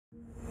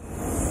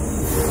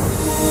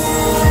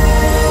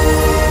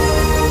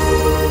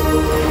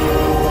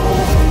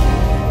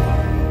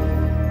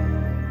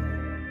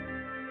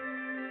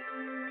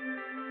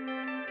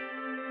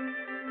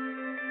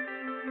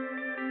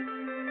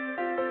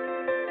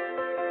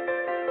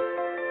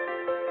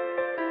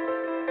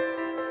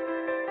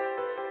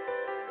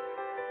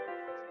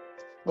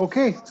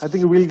Okay, I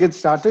think we'll get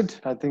started.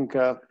 I think we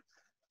have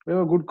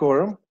a good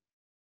quorum.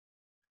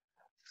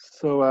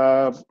 So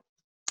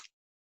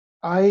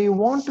I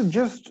want to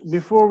just,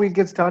 before we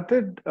get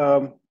started,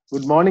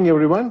 good morning,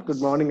 everyone.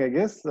 Good morning, I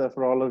guess,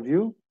 for all of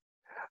you.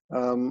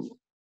 Um,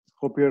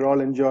 Hope you're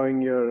all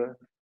enjoying your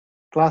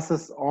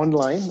classes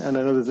online. And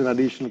I know there's an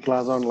additional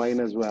class online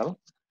as well.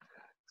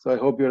 So I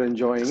hope you're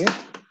enjoying it.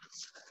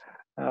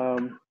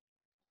 Um,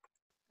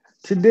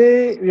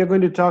 Today, we are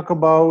going to talk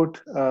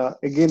about,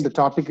 again, the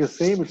topic is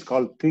same. It's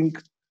called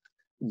Think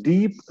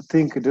Deep,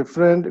 Think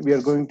Different. We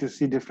are going to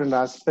see different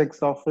aspects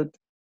of it.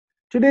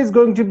 Today is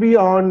going to be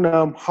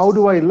on how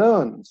do I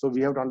learn? So we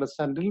have to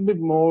understand a little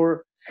bit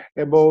more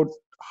about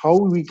how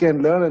we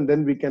can learn, and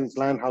then we can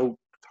plan how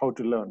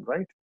to learn,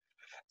 right?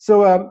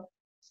 So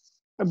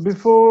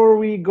before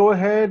we go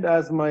ahead,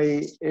 as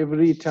my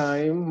every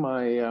time,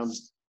 my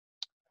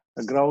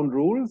ground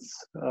rules,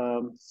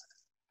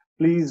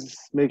 please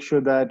make sure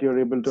that you're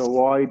able to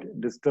avoid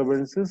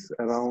disturbances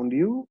around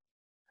you.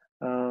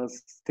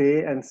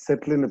 Stay and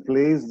settle in a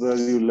place where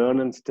you learn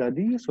and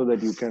study so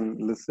that you can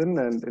listen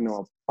and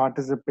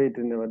participate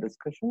in our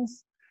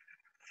discussions.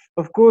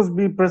 Of course,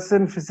 be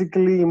present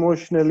physically,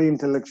 emotionally,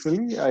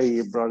 intellectually.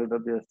 I brought it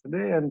up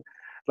yesterday and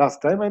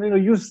last time.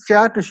 And use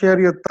chat to share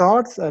your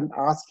thoughts and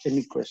ask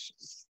any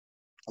questions.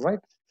 All right.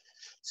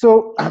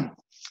 So,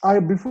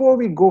 before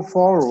we go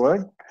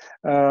forward,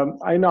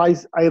 I know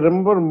I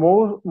remember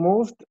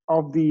most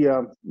of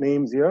the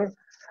names here.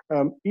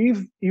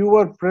 If you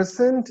were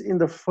present in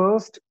the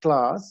first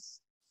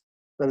class,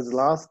 that is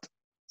last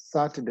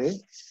Saturday,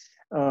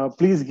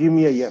 please give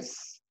me a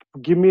yes.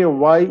 Give me a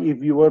Y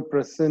if you were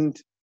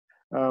present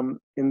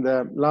in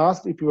the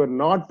last. If you were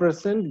not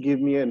present,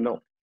 give me a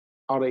no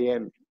or a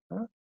N.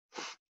 Huh?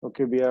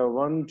 Okay, we have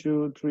 1,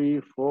 2, 3,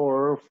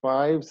 4,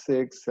 5,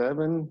 6,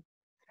 7,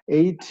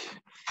 8.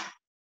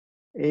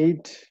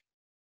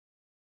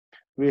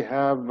 We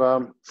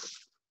have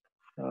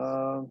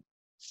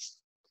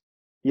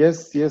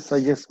yes. I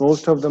guess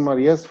most of them are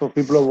yes. For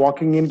people who are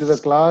walking into the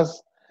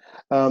class,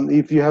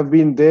 if you have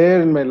been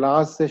there in my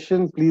last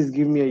session, please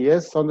give me a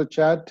yes on the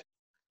chat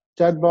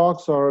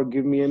box or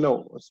give me a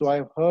no. So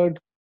I've heard.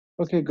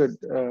 Okay, good.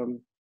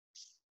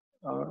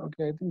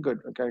 Okay, I think good.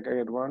 Okay, I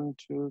get 1,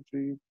 2,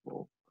 3,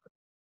 4.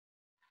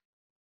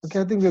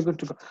 Okay, I think we're good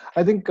to go.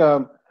 I think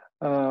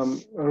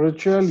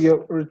Rachel,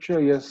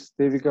 yes,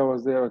 Devika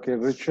was there. Okay,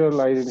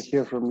 Rachel, I didn't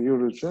hear from you,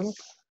 Rachel.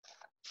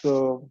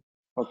 So,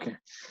 okay.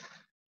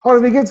 All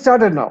right, we get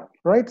started now,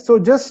 right? So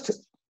just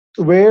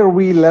where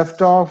we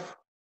left off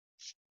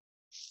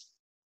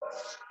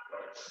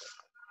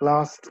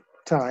last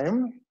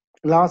time,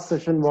 last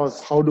session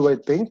was how do I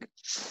think?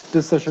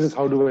 This session is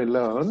how do I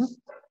learn?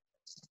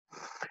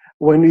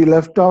 When we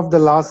left off the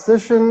last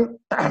session,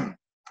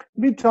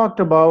 we talked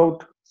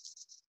about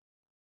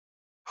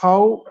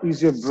how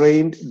is your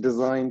brain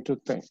designed to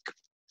think.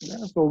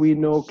 Yeah, so we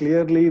know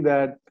clearly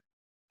that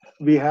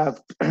we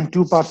have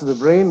two parts of the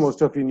brain.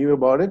 Most of you knew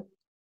about it.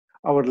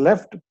 Our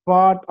left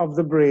part of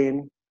the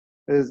brain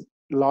is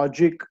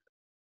logic,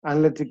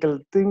 analytical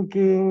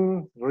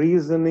thinking,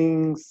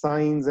 reasoning,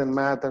 science, and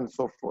math, and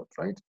so forth,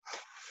 right?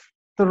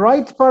 The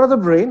right part of the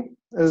brain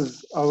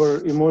is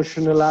our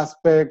emotional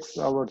aspects,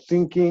 our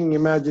thinking,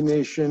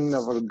 imagination,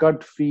 our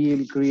gut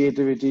feel,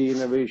 creativity,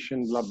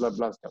 innovation, blah, blah,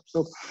 blah stuff.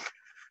 So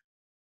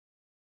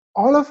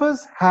all of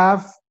us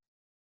have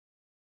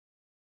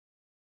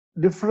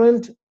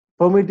different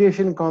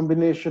permutation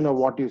combination of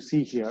what you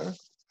see here,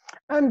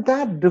 and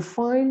that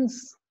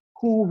defines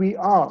who we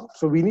are.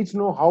 So we need to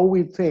know how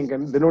we think,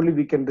 and then only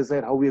we can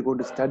decide how we are going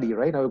to study,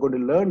 right? How we're going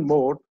to learn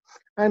more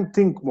and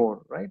think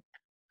more, right?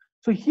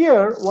 So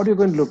here, what you're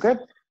going to look at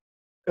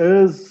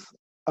is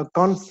a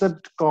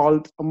concept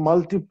called a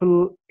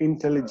multiple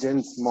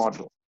intelligence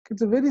model.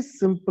 It's a very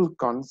simple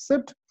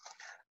concept.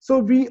 So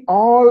we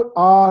all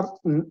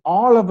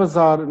of us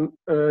are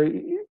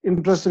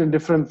interested in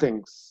different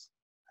things.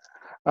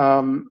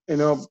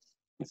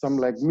 Some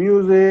like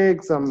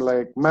music, some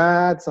like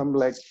math, some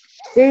like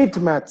hate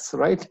maths,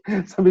 right?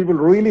 Some people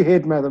really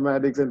hate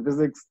mathematics and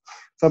physics.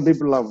 Some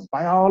people love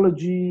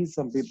biology,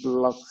 some people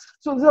love.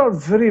 So there are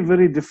very,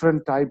 very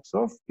different types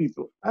of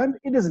people. And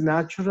it is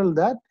natural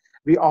that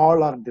we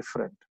all are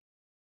different.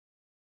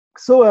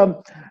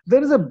 So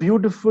there is a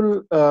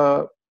beautiful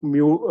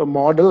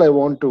model I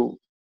want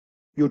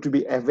you to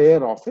be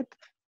aware of it.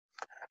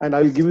 And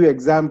I will give you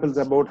examples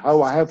about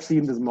how I have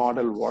seen this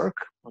model work,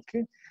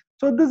 okay?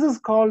 So this is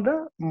called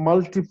a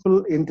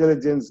multiple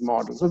intelligence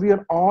model. So we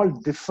are all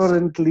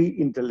differently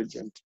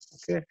intelligent,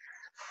 okay?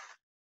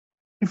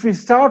 If we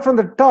start from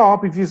the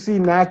top, if you see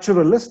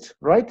naturalist,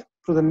 right?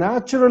 So the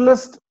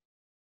naturalist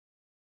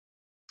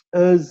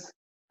is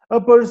a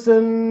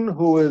person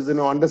who is,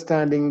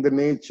 understanding the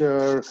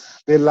nature.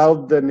 They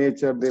love the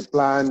nature. They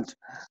plant,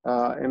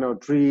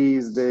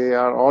 trees. They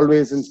are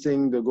always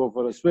instinct. They go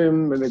for a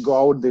swim. When they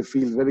go out, they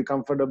feel very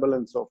comfortable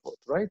and so forth,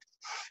 right?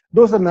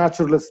 Those are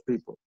naturalist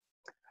people.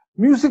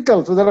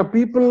 Musical. So there are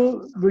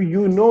people who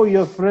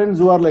your friends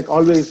who are like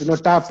always,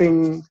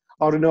 tapping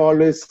or,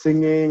 always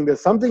singing.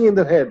 There's something in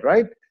their head,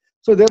 right?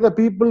 So they're the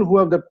people who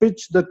have the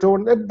pitch, the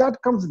tone, that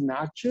comes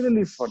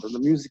naturally for them, the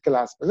musical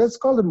aspect. That's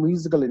called the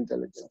musical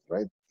intelligence,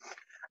 right?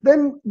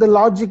 Then the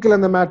logical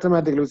and the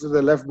mathematical, which is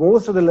the left,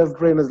 most of the left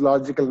brain is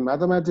logical and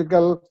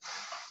mathematical.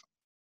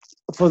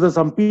 For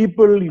some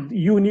people,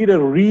 you need a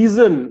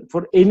reason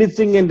for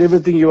anything and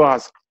everything you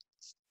ask.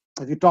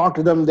 If you talk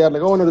to them, they're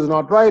like, oh no, this is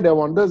not right, I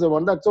want this, I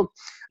want that. So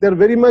they're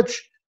very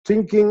much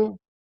thinking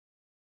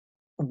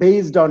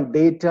based on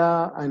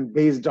data and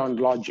based on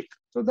logic.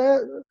 So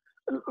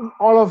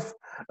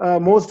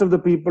most of the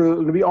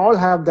people, we all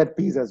have that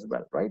piece as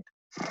well, right?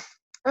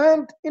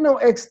 And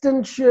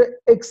existential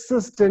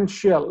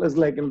is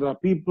like,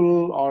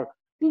 people are a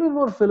little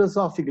more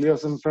philosophical. You have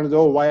some friends,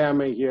 oh, why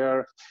am I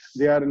here?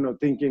 They are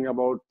thinking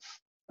about,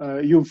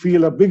 you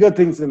feel a bigger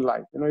things in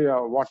life.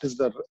 What is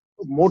the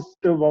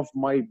motive of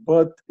my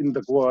birth in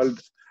the world?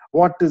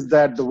 What is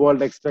that the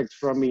world expects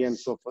from me, and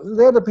so forth.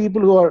 They're the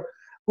people who are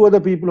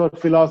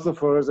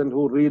philosophers and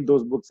who read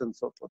those books and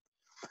so forth.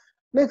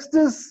 Next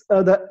is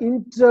the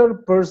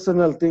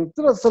interpersonal thing.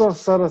 There are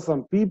sort of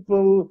some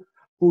people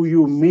who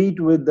you meet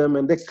with them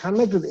and they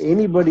connect with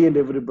anybody and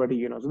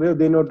everybody, so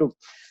they know to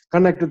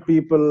connect with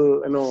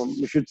people.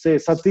 You should say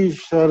Satish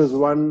sir is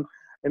one,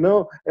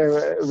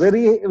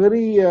 very,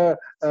 very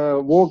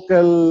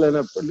vocal,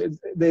 and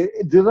they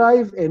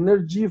derive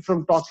energy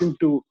from talking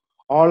to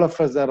all of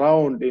us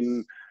around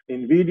in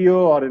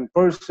video or in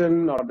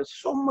person, or there's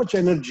so much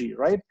energy,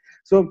 right?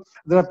 So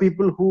there are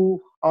people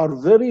who are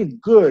very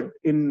good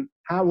in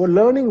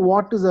learning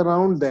what is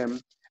around them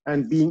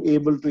and being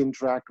able to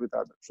interact with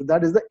others. So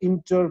that is the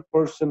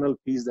interpersonal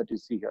piece that you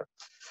see here.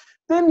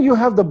 Then you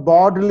have the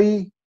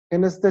bodily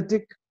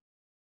kinesthetic,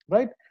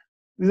 right?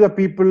 These are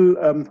people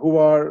who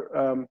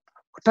are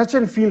touch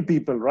and feel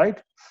people,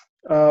 right?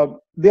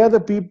 They are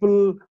the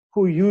people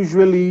who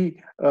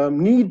usually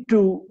need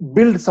to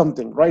build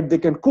something, right? They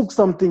can cook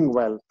something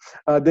well.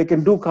 They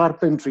can do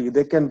carpentry.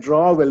 They can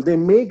draw well. They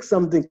make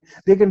something.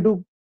 They can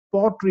do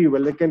pottery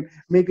well. They can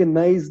make a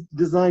nice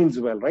designs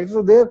well, right?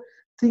 So they're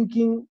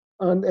thinking,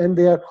 and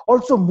they are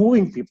also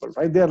moving people,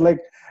 right? They're like,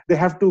 they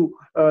have to,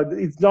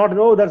 it's not,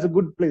 oh, that's a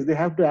good place. They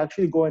have to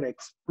actually go and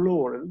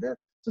explore. And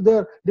so there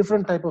are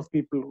different type of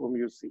people whom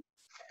you see.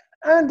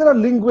 And there are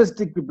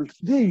linguistic people.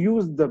 They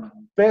use the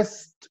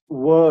best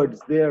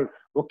words. Their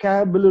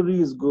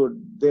vocabulary is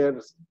good.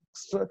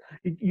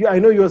 I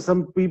know you have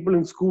some people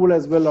in school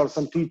as well, or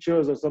some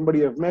teachers or somebody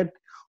you have met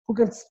who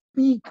can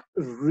speak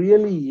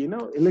really,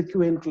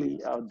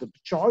 eloquently, the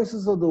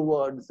choices of the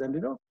words,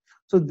 and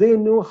so they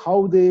know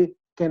how they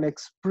can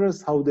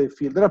express how they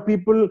feel. There are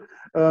people,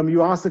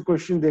 you ask a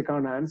question, they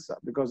can't answer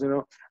because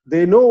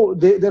they know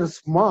they're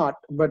smart,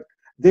 but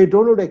they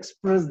don't know to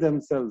express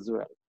themselves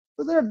well.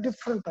 So there are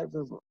different types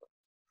of work.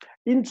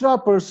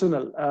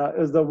 Intrapersonal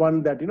is the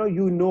one that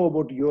you know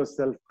about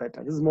yourself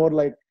better. This is more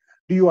like,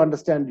 do you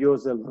understand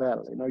yourself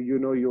well?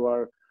 You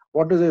are,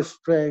 what is your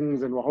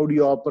strengths and how do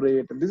you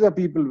operate? And these are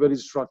people, very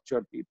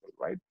structured people,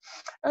 right?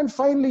 And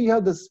finally, you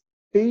have the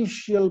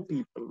spatial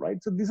people,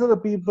 right? So these are the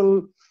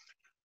people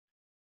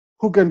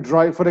who can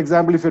drive. For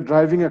example, if you're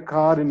driving a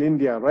car in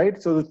India,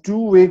 right? So the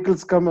two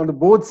vehicles come on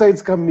both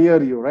sides, come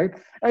near you, right?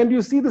 And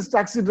you see this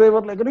taxi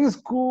driver like, he's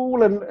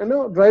cool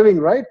and driving,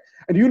 right?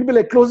 And you'll be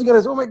like closing your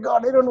eyes, oh my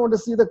God, I don't want to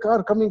see the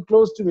car coming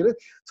close to me, right?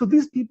 So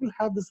these people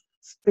have this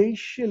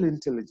spatial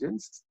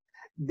intelligence.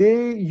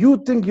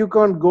 You think you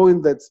can't go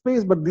in that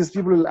space, but these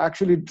people will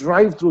actually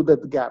drive through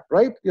that gap,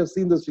 right? You've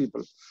seen those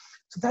people.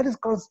 So that is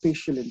called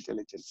spatial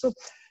intelligence. So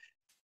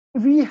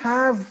we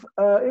have,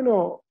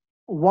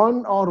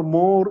 one or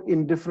more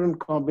in different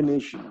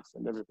combinations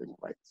and everything,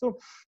 right? So,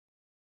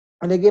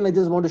 and again, I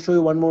just want to show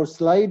you one more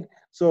slide.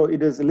 So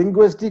it is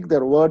linguistic,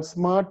 they're word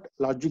smart,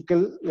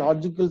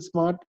 logical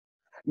smart,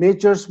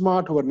 nature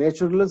smart, who are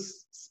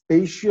naturalists,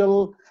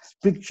 spatial,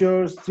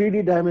 pictures,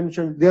 3D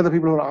dimension. They're the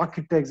people who are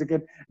architects. They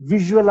can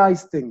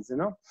visualize things,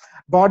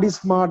 Body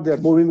smart, they're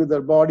moving with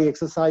their body,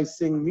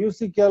 exercising.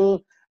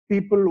 Musical,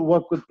 people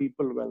work with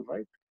people well,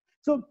 right?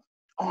 So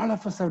all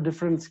of us have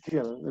different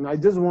skills. And I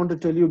just want to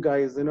tell you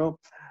guys,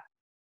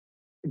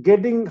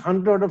 getting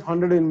 100 out of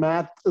 100 in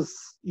math is,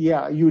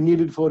 yeah, you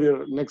need it for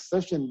your next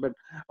session, but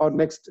or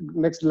next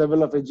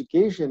level of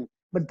education.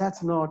 But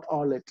that's not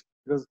all it.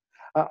 Because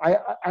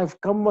I've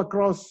come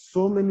across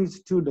so many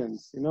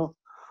students,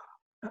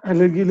 and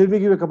let me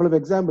give you a couple of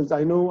examples.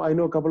 I know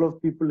a couple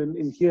of people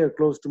in here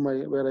close to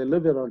where I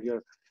live around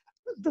here.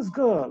 This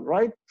girl,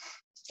 right?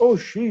 Oh,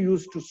 she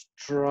used to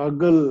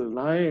struggle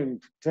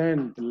 9th,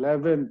 10th,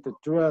 11th,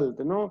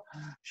 12th,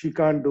 she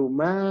can't do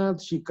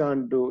math, she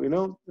can't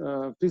do,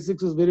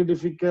 physics is very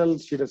difficult,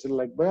 she doesn't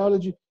like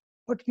biology.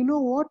 But you know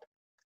what?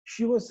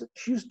 She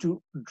used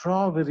to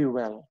draw very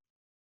well,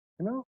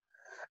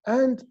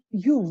 and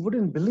you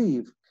wouldn't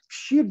believe,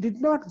 she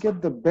did not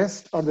get the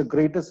best or the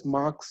greatest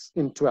marks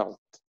in 12th,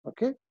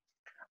 okay?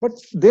 But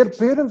their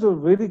parents were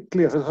very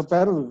clear, her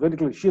parents were very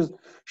clear.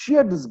 She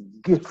had this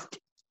gift,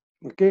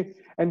 okay?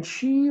 And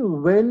she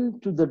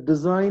went to the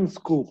design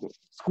school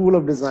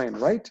of design,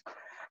 right?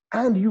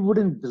 And you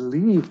wouldn't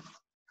believe,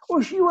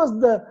 oh, she was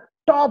the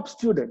top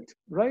student,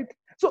 right?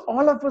 So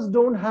all of us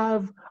don't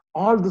have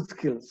all the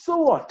skills. So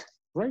what?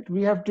 Right?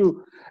 We have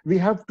to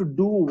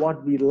do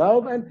what we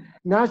love, and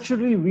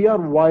naturally we are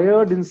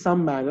wired in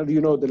some manner,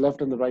 the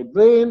left and the right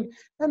brain,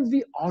 and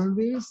we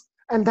always,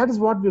 and that is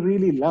what we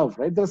really love,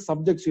 right? There are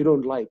subjects you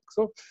don't like.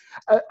 So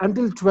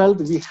until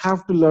 12th, we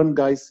have to learn,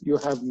 guys. You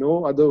have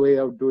no other way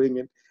of doing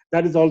it.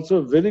 That is also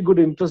a very good,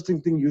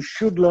 interesting thing. You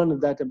should learn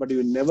at that, but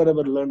you never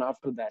ever learn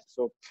after that.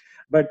 So,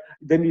 but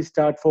then we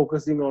start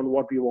focusing on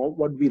what we want,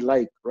 what we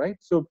like, right?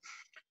 So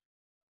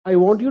I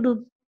want you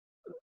to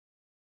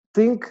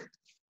think,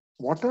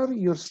 what are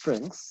your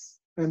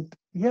strengths? And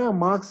yeah,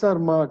 marks are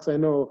marks. I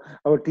know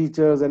our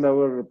teachers and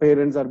our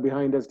parents are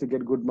behind us to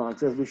get good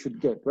marks, as we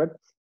should get, but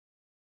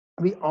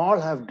we all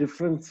have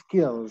different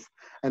skills,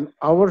 and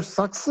our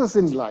success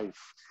in life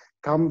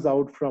comes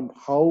out from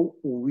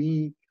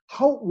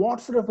what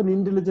sort of an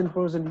intelligent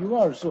person you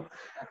are. So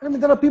I mean,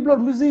 there are people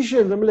who are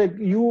musicians. I mean, like,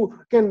 you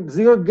can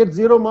get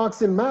 0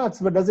 marks in maths,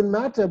 but doesn't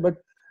matter, but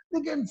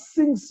they can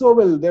sing so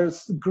well. They're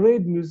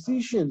great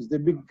musicians. They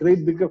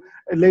become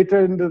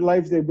later in their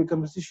lives, they become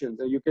musicians.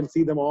 And you can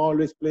see them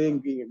always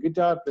playing a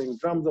guitar, playing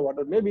drums or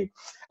whatever maybe,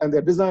 and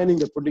they're designing,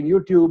 they're putting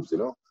YouTubes,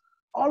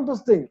 all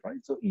those things,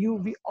 right? So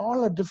we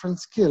all have different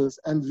skills,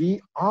 and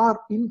we are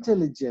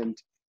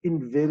intelligent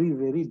in very,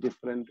 very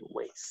different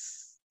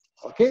ways.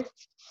 Okay?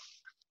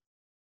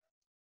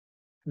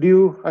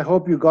 I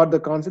hope you got the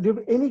concept. Do you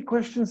have any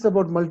questions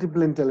about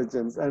multiple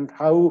intelligence, and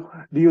how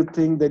do you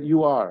think that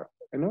you are?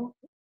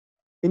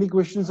 Any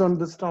questions on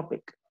this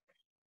topic?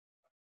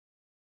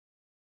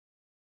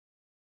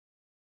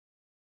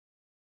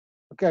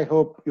 Okay, I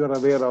hope you're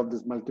aware of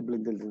this multiple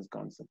intelligence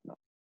concept now.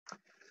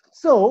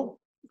 So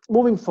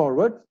moving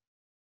forward,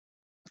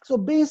 so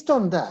based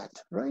on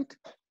that, right,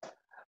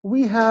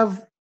 we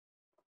have,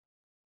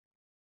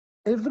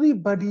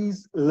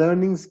 everybody's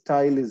learning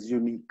style is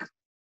unique.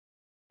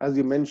 As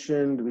you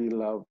mentioned, we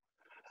love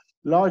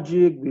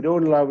logic, we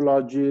don't love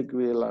logic,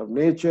 we love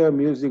nature,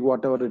 music,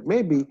 whatever it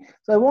may be.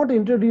 So I want to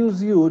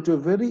introduce you to a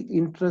very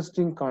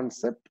interesting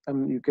concept,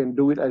 and you can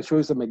do it. I'll show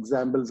you some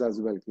examples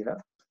as well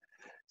here.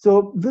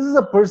 So this is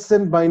a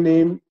person by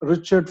name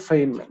Richard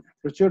Feynman.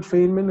 Richard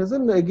Feynman is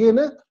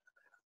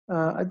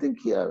I think,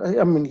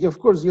 I mean, of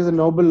course, he's a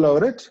Nobel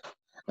laureate.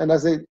 And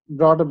as I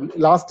brought up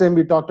last time,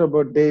 we talked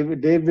about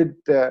David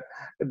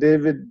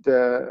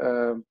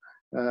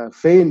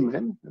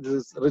Feynman. This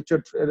is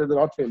Richard,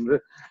 not Feynman,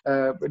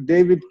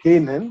 David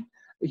Kahneman.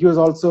 He was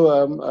also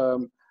a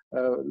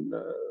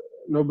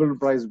Nobel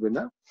Prize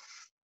winner.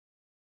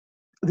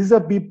 These are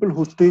people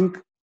who think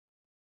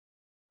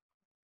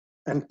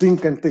and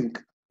think and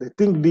think. They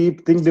think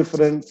deep, think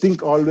different,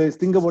 think always,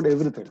 think about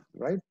everything,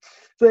 right?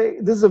 So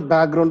this is a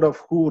background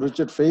of who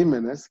Richard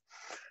Feynman is.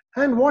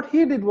 And what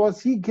he did was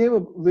he gave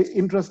a very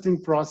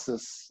interesting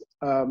process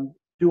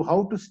to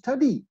how to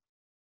study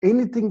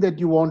anything that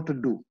you want to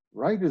do,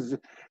 right?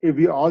 If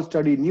we all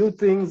study new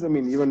things, I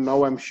mean, even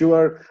now I'm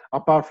sure,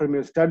 apart from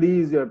your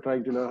studies, you're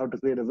trying to learn how to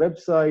create a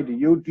website,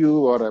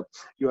 YouTube, or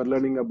you are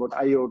learning about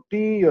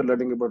IoT, you're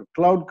learning about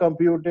cloud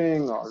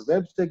computing or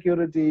web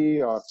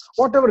security or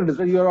whatever it is,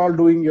 right? You're all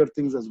doing your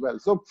things as well.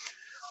 So,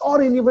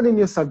 or even in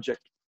your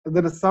subject,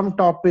 there is some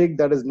topic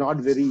that is not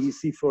very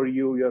easy for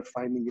you, you're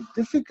finding it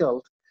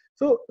difficult.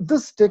 So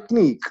this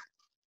technique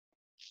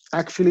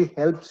actually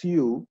helps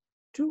you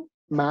to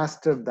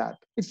master that.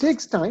 It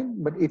takes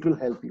time, but it will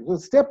help you. So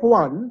step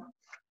one,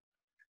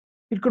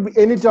 it could be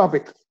any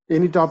topic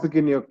in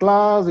your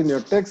class, in your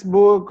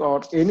textbook,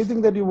 or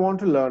anything that you want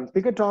to learn.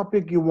 Pick a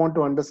topic you want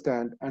to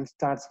understand and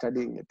start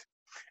studying it.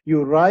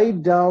 You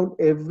write down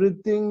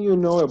everything you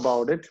know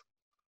about it,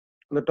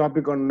 the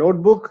topic on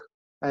notebook,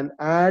 and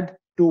add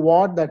to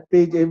what that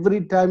page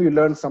every time you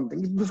learn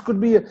something. This could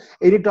be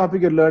any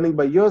topic you're learning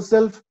by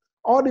yourself,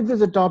 or if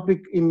there's a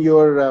topic in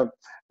your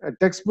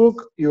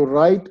textbook, you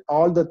write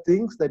all the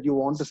things that you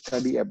want to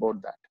study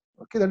about that.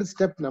 Okay, that is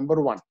step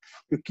number one.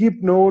 You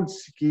keep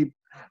notes, keep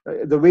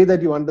the way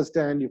that you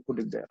understand, you put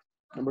it there.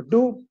 Number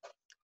two,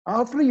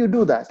 after you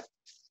do that,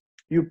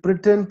 you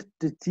pretend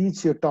to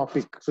teach your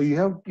topic. So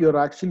you're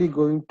actually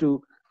going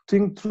to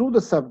think through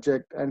the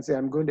subject and say,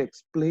 I'm going to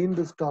explain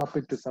this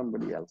topic to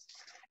somebody else.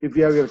 If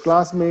you have your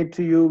classmate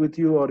with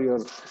you, or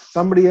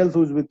somebody else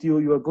who's with you,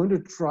 you are going to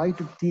try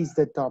to teach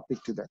that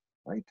topic to them,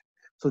 right?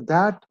 So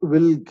that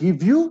will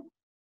give you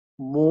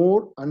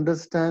more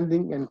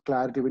understanding and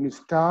clarity. When you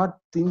start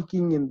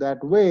thinking in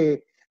that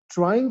way,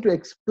 trying to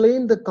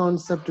explain the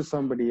concept to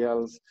somebody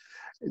else,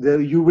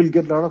 you will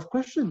get a lot of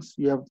questions.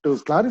 You have to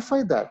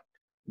clarify that.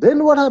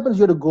 Then what happens?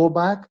 You have to go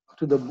back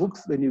to the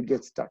books when you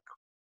get stuck,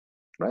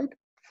 right?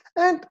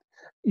 And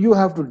you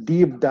have to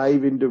deep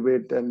dive into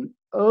it and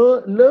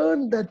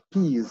learn that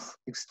piece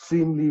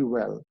extremely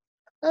well.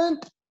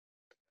 And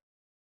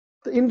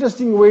the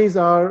interesting ways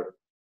are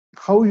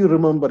how you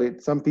remember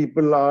it. Some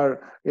people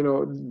are,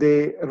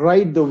 they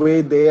write the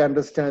way they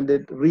understand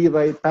it,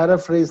 rewrite,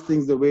 paraphrase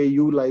things the way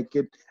you like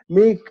it,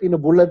 make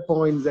bullet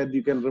points that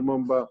you can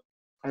remember,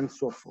 and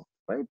so forth,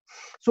 right?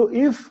 So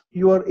if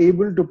you are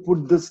able to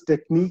put this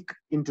technique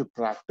into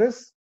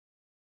practice,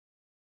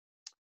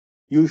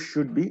 you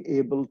should be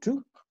able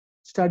to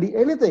study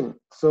anything.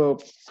 So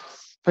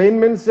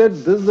Feynman said,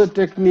 this is a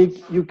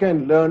technique you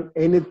can learn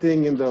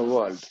anything in the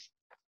world,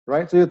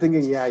 right? So you're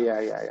thinking, yeah.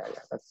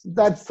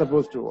 That's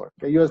supposed to work.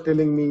 You're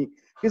telling me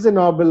he's a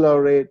Nobel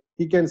laureate.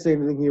 He can say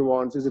anything he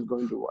wants. Is it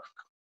going to work?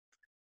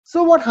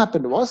 So what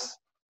happened was,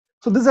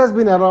 so this has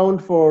been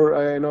around for,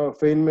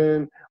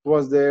 Feynman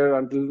was there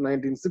until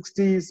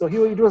 1960s. So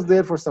it was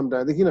there for some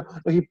time.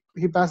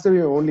 He passed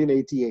away only in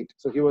 88.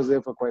 So he was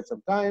there for quite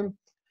some time.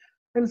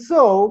 And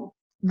so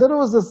there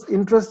was this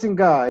interesting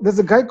guy. There's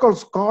a guy called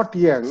Scott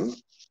Young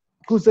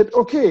who said,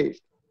 okay,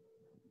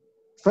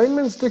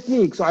 Feynman's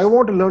technique, so I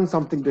want to learn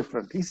something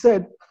different. He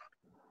said,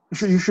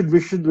 we should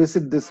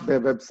visit this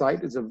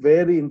website. It's a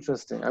very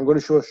interesting. I'm going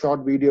to show a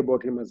short video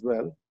about him as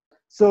well.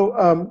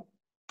 So,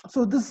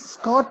 so this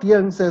Scott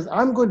Young says,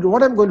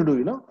 what I'm going to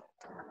do,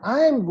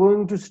 I am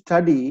going to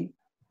study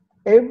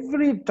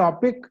every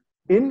topic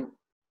in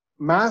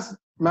mass.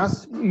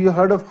 You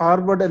heard of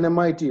Harvard and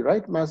MIT,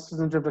 right? Mass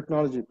Center of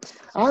Technology.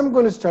 I'm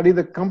going to study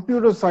the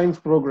computer science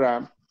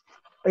program,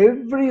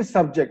 every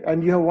subject,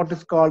 and you have what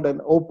is called an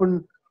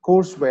open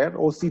courseware,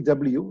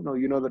 OCW.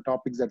 You know the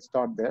topics that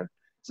start there.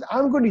 So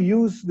I'm going to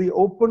use the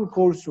open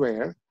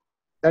courseware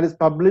that is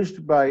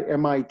published by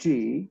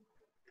MIT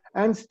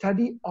and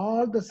study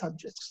all the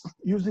subjects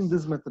using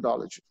this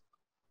methodology.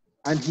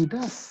 And he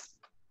does.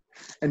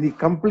 And he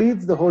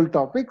completes the whole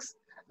topics,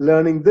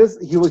 learning this.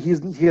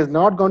 He has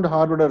not gone to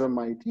Harvard or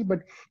MIT, but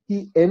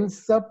he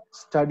ends up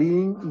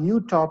studying new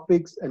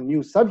topics and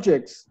new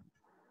subjects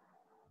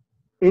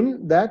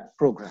in that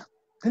program.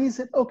 And he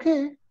said,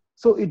 okay,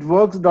 so it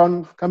works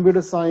on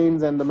computer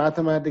science and the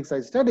mathematics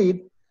I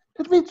studied.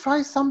 Let me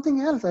try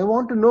something else. I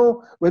want to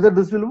know whether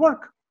this will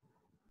work.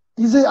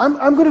 He said,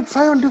 I'm going to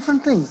try on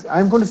different things.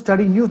 I'm going to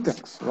study new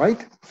things,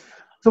 right?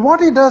 So what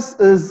he does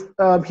is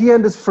he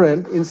and his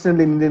friend,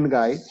 instantly Indian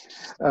guy,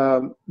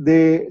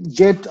 they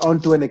get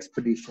onto an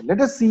expedition.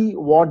 Let us see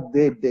what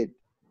they did.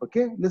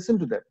 Okay, listen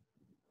to that.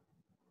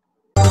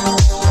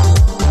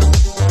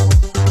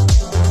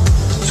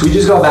 So we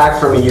just got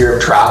back from a year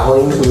of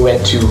traveling. We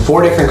went to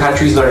 4 different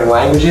countries learning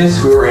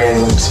languages. We were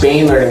in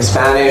Spain learning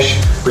Spanish,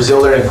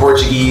 Brazil learning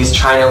Portuguese,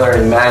 China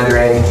learning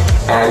Mandarin,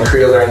 and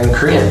Korea learning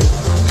Korean.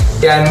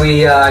 Yeah, and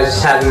we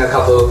just having a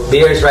couple of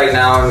beers right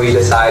now, and we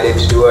decided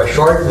to do a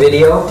short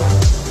video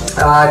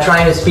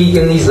trying to speak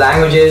in these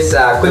languages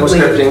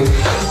quickly,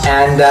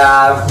 and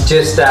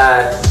just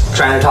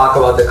trying to talk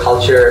about the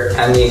culture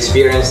and the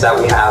experience that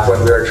we have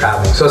when we were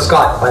traveling. So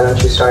Scott, why don't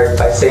you start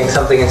by saying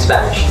something in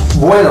Spanish?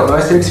 Bueno,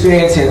 nuestra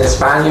experiencia en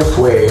España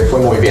fue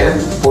muy bien,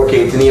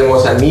 porque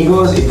teníamos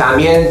amigos y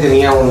también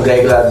tenía una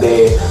regla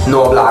de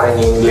no hablar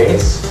en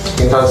inglés.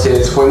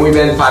 Entonces fue muy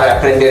bien para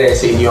aprender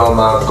ese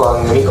idioma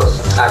con amigos.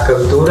 La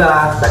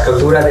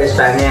cultura de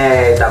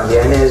España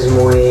también es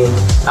muy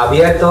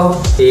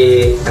abierto,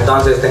 y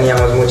entonces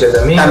teníamos muchos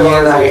amigos.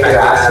 También hay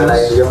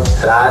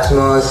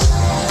Erasmus,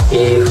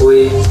 y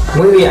fui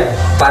muy bien.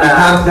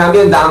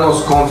 También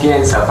damos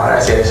confianza para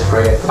hacer ese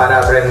proyecto. Para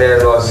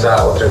aprender los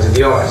otros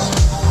idiomas.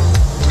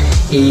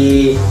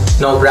 E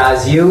no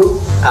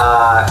Brasil,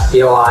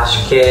 eu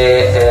acho que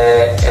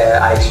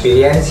a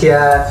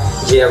experiência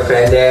de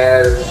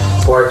aprender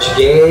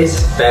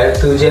português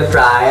perto de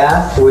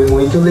praia foi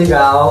muito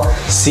legal.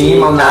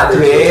 Sim, a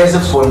natureza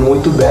foi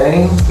muito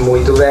bem.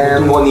 Muito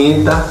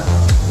bonita.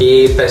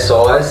 E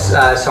pessoas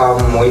são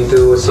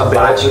muito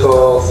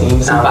simpáticos.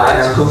 Sim,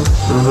 simpáticos.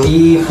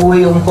 E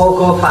foi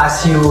pouco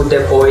fácil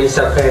depois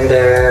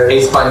aprender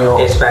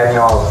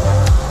espanhol.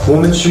 我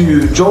们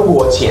去中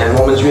国前，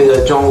我们觉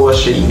得中国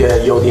是一个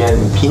有点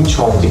贫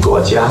穷的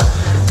国家，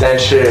但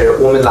是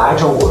我们来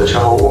中国的时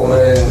候，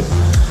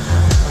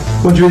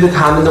我觉得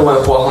他们的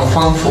文化很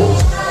丰富，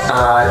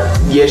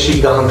也是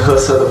一个很特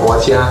色的国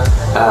家。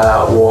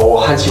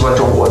我很喜欢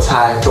中国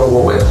菜、中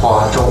国文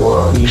化、中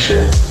国历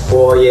史。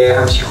我也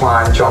很喜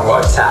欢中国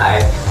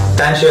菜，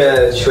但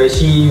是学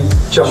习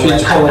中文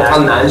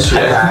很难学。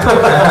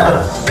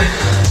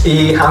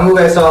이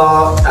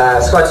한국에서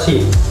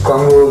스쿼치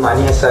공부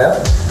많이 했어요?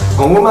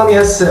 공부 많이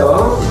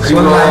했어요.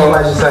 술 많이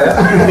마셨어요?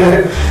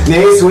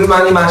 네, 술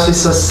많이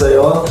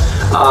마셨었어요.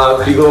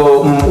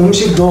 그리고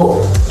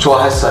음식도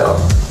좋아했어요.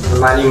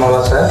 많이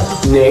먹었어요?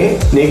 네,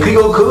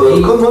 그리고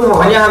그건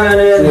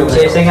왜냐하면은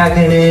제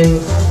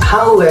생각에는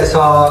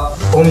한국에서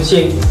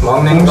음식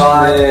먹는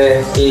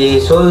것이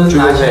술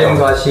마시는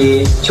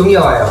것이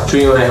중요해요.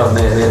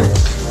 네.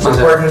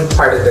 Important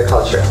part of the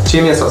culture.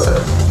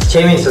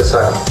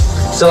 재밌었어요.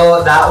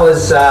 So that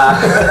was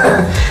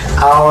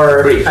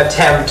our brief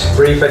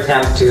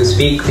attempt to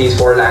speak these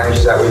 4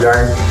 languages that we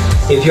learned.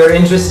 If you're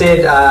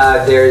interested,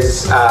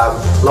 there's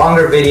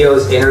longer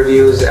videos,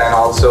 interviews, and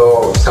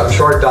also some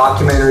short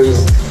documentaries,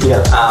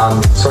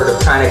 sort of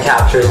trying to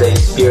capture the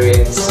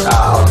experience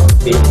of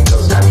being in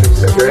those countries.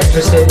 So if you're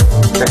interested,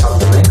 check out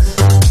the links.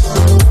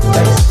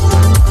 Thanks.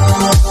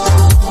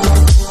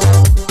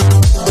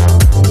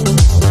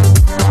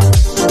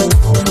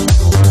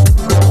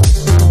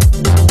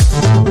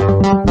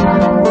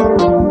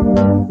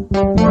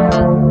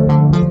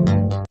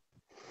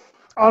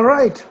 All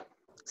right.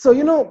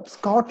 So,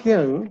 Scott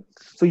Young,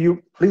 so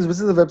you please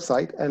visit the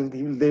website and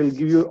they'll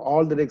give you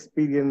all the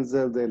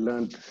experiences they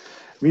learned.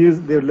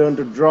 They've learned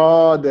to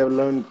draw, they've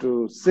learned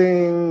to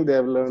sing,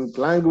 they've learned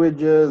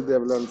languages,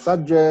 they've learned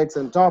subjects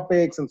and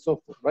topics and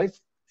so forth, right?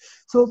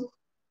 So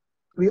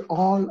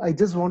I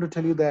just want to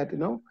tell you that,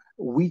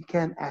 we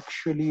can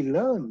actually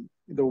learn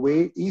the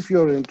way, if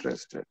you're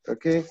interested,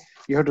 okay?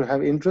 You have to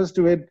have interest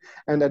to it.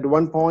 And at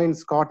one point,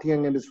 Scott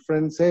Young and his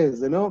friend says,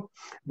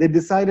 they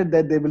decided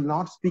that they will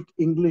not speak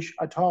English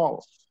at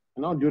all,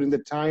 during the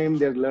time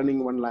they're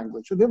learning one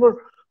language. So they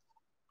were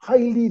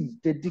highly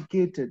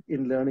dedicated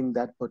in learning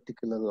that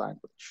particular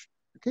language,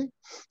 okay?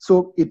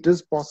 So it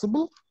is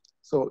possible.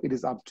 So it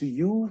is up to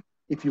you.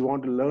 If you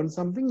want to learn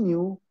something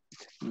new,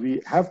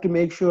 we have to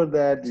make sure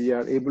that we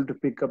are able to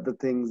pick up the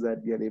things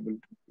that we are able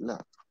to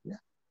learn. Yeah.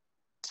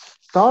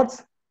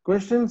 Thoughts,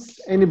 questions,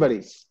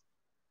 anybody?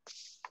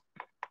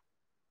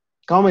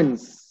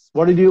 Comments?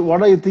 What are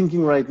you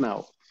thinking right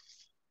now?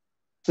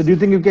 So do you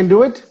think you can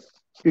do it?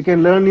 You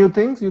can learn new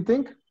things, you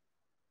think?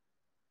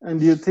 And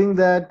do you think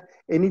that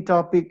any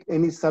topic,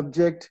 any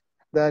subject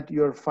that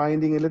you're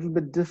finding a little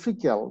bit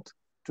difficult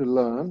to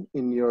learn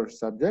in your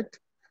subject,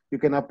 you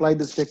can apply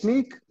this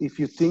technique? If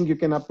you think you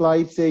can apply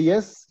it, say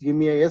yes. Give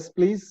me a yes,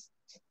 please.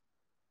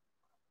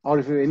 Or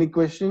if you have any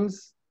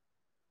questions,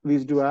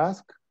 please do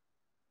ask.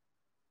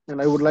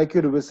 And I would like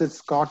you to visit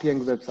Scott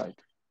Young's website.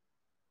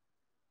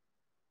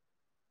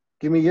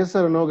 Give me yes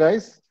or no,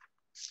 guys.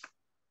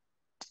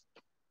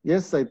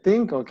 Yes, I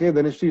think. Okay,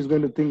 then she is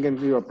going to think and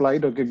you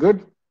applied. Okay,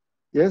 good.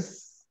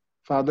 Yes.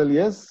 Fadal,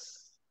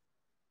 yes.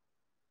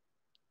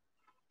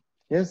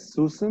 Yes.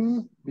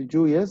 Susan,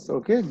 Biju, yes.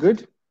 Okay,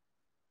 good.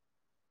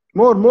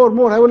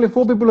 More. I only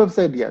 4 people have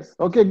said yes.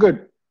 Okay,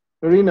 good.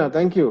 Marina,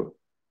 thank you.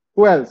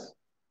 Who else?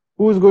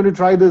 Who is going to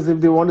try this if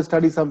they want to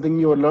study something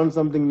new or learn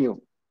something new?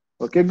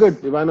 Okay, good.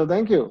 Ivano,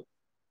 thank you.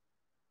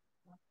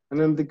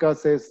 Anantika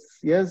says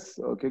yes.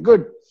 Okay,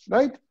 good.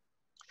 Right?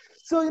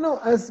 So,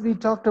 as we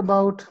talked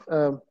about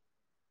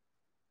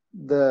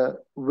the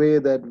way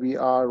that we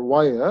are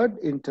wired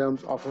in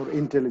terms of our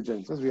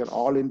intelligences, we are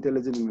all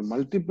intelligent in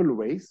multiple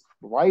ways,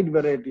 wide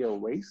variety of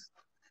ways,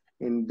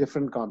 in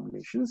different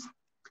combinations.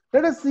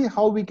 Let us see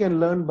how we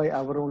can learn by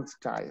our own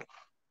style.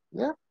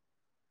 Yeah.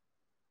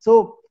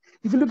 So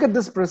if you look at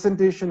this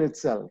presentation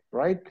itself,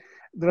 right,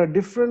 there are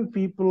different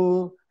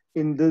people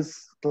in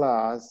this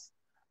class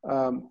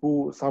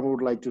who some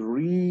would like to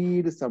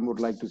read, some would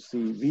like to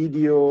see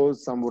videos,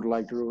 some would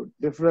like to do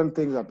different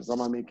things.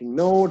 Some are making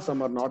notes,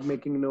 some are not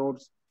making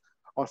notes,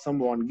 or some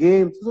want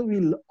games. So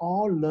we'll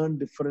all learn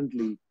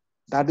differently.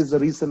 That is the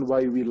reason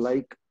why we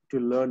like to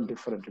learn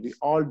differently. We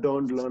all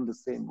don't learn the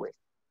same way.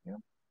 Yeah.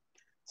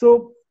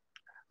 So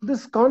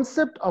this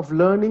concept of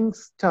learning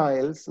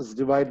styles is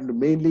divided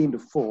mainly into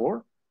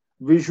 4: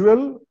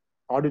 visual,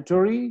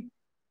 auditory,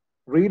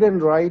 read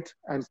and write,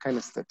 and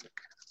kinesthetic.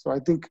 So I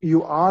think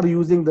you are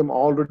using them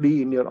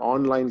already in your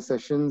online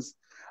sessions.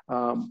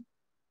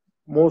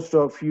 Most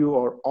of you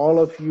or all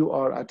of you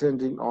are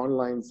attending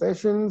online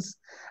sessions.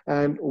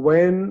 And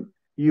when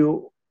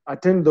you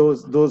attend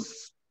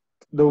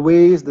the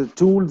ways, the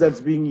tools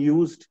that's being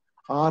used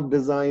are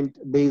designed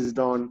based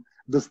on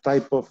this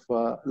type of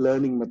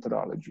learning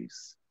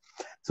methodologies.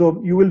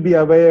 So you will be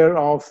aware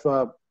of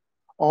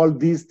all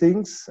these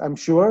things, I'm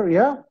sure.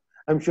 Yeah,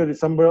 I'm sure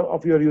some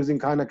of you are using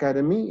Khan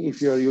Academy. If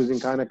you're using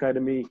Khan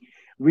Academy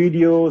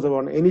videos or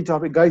on any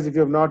topic, guys, if you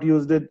have not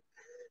used it,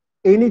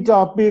 any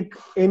topic,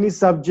 any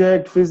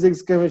subject,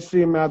 physics,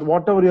 chemistry, math,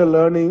 whatever you're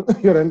learning,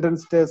 your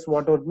entrance test,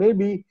 whatever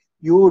maybe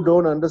you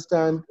don't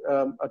understand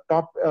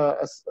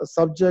a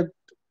subject,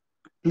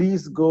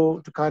 please go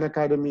to Khan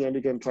Academy and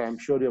you can try. I'm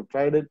sure you have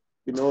tried it,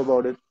 you know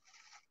about it.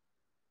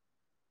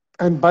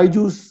 And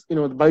Byju's,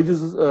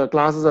 Byju's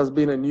classes has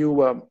been a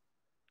new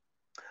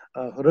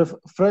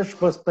fresh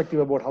perspective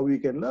about how we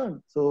can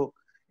learn. So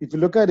if you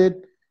look at it,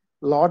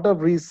 a lot of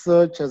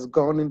research has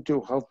gone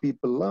into how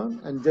people learn,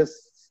 and just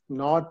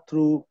not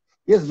through,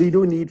 yes, we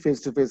do need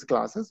face-to-face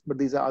classes, but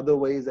these are other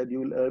ways that you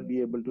will be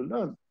able to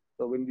learn.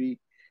 So when we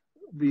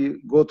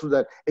go through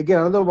that, again,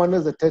 another one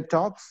is the TED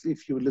Talks.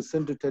 If you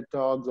listen to TED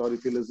Talks or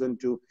if you listen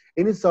to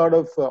any sort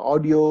of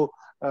audio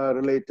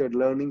related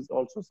learnings,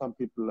 also some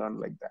people learn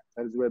like that.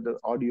 That is where the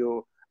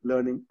audio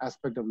learning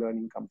aspect of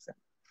learning comes in.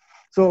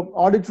 So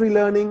auditory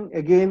learning,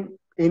 again,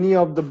 any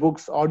of the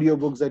books, audio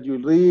books that you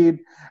read,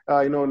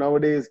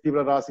 nowadays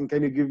people are asking,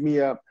 can you give me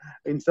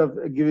instead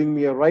of giving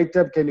me a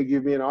write-up, can you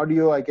give me an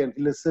audio? I can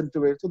listen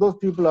to it. So those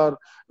people are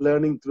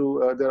learning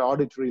through their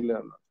auditory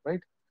learners,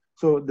 right?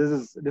 So this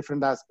is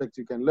different aspects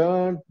you can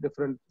learn,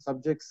 different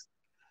subjects.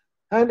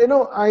 And,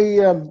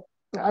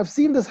 I've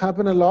seen this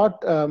happen a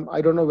lot.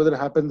 I don't know whether it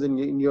happens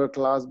in your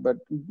class, but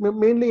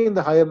mainly in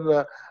the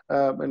higher,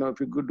 if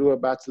you could do a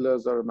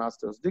bachelor's or a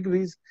master's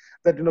degrees,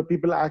 that,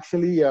 people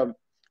actually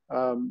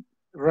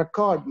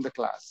record in the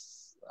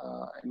class.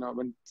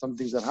 When some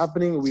things are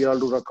happening, we all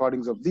do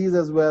recordings of these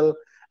as well.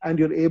 And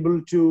you're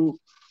able to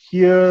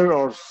hear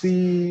or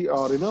see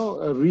or,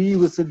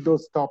 revisit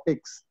those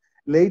topics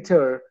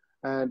later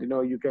and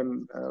you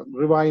can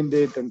rewind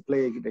it and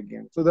play it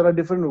again. So there are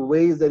different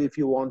ways that if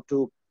you want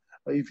to,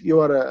 if you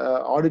are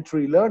an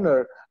auditory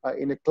learner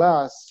in a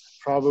class,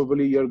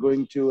 probably you're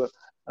going to.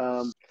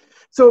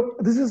 So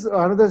this is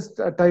another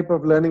type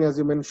of learning, as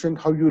you mentioned,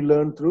 how you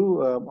learn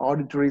through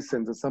auditory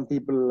senses. Some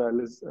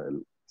people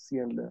see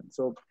and learn.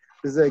 So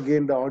this is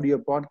again the audio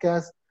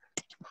podcast,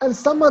 and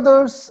some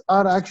others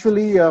are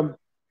actually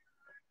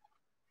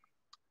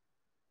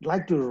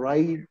like to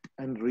write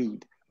and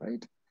read,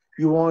 right?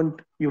 You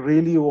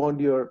really want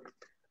your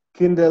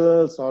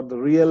Kindles or the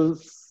real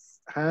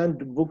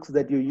hand books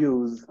that you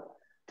use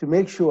to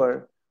make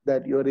sure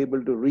that you're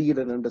able to read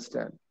and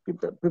understand.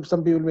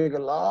 Some people make a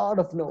lot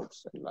of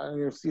notes, and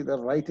you see they're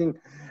writing.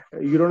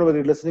 You don't know whether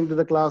you're listening to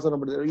the class or not,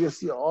 but you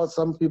see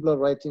some people are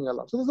writing a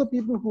lot. So those are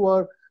people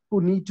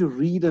who need to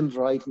read and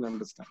write and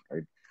understand,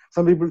 right?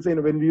 Some people say,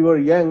 when we were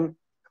young,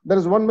 there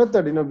is one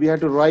method, we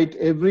had to write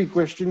every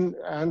question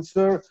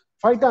answer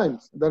 5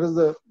 times. That is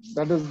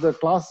the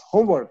class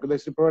homework they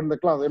should provide in the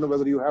class.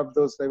 Whether you have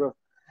those type of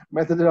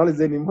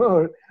methodologies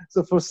anymore.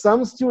 So for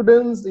some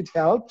students, it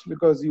helped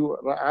because you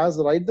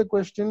write the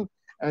question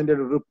and you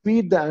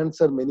repeat the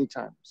answer many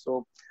times.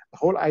 So the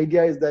whole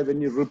idea is that when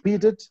you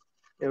repeat it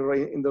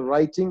in the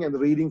writing and the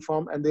reading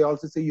form, and they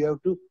also say you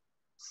have to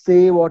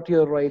say what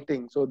you're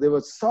writing. So they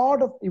were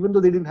sort of, even though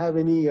they didn't have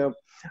any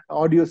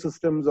audio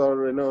systems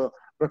or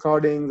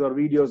recordings or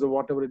videos or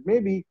whatever it may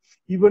be,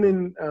 even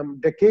in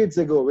decades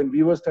ago when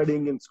we were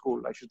studying in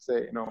school, I should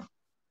say,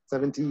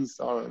 70s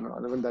or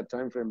even that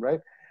time frame, right?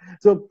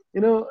 So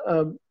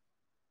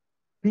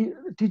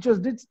teachers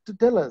did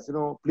tell us,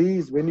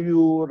 please, when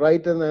you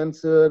write an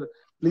answer,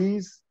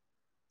 please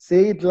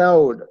say it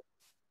loud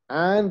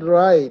and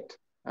write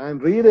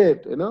and read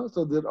it.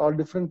 So there are all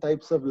different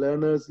types of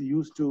learners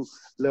used to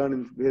learn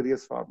in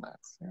various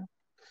formats. Yeah?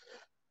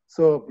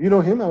 So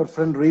him, our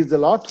friend reads a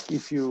lot.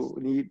 If you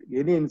need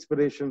any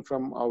inspiration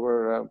from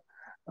our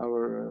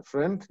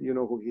friend, you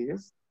know who he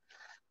is.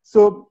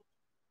 So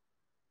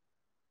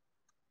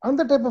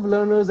another type of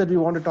learners that we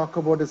want to talk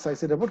about is, I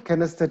said, about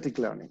kinesthetic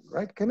learning,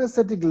 right?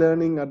 Kinesthetic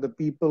learning are the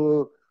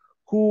people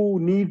who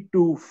need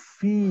to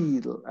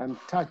feel and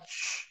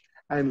touch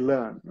and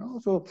learn.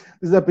 So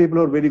these are people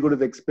who are very good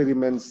at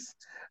experiments.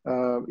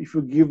 If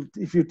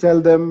you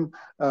tell them,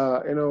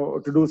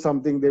 to do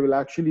something, they will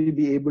actually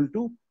be able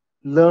to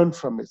learn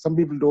from it. Some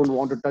people don't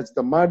want to touch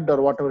the mud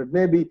or whatever it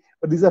may be,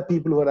 but these are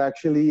people who are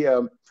actually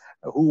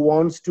who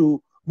wants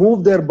to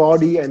move their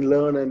body and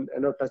learn and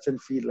touch and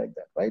feel like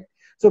that, right?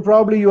 So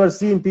probably you are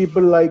seeing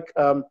people like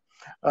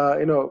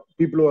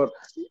people who are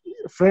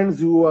friends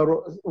who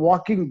are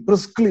walking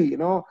briskly, in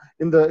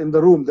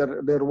the room.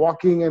 They're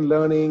walking and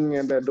learning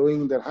and they're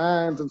doing their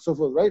hands and so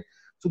forth, right?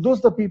 So those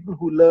are the people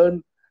who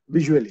learn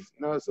visually,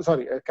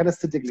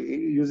 kinesthetically,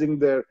 using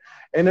their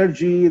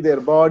energy, their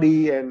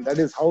body, and that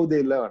is how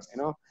they learn.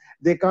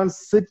 They can't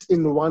sit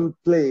in one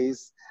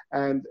place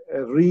and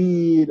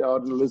read or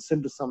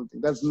listen to something.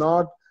 That's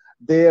not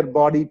their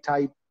body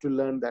type to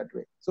learn that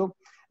way. So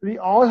we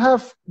all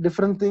have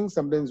different things.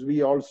 Sometimes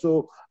we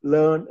also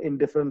learn in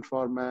different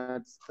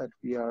formats that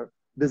we are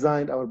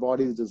designed, our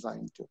body is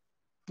designed to.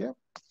 Yeah.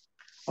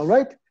 All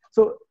right.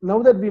 So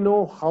now that we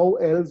know how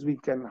well we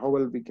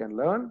can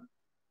learn,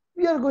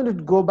 we are going to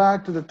go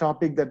back to the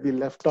topic that we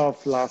left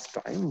off last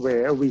time,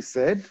 where we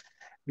said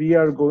we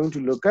are going to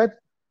look at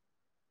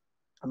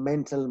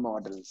mental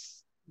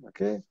models.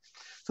 Okay.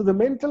 So the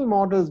mental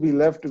models we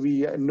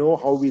know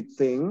how we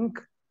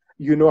think,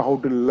 how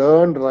to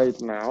learn right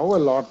now,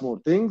 a lot more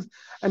things.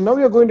 And now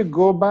we are going to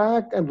go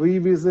back and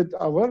revisit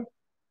our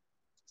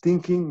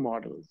thinking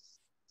models.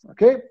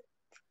 Okay.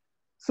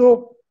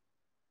 So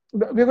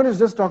we're going to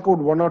just talk about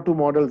 1 or 2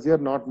 models here,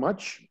 not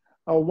much.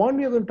 One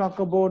we are going to talk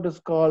about is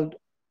called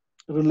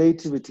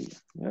relativity.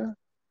 Yeah.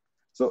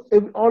 So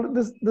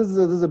this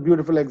is a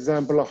beautiful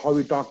example of how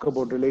we talk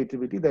about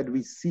relativity, that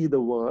we see the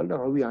world or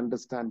how we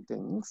understand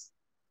things.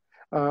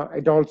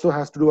 It also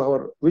has to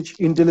do which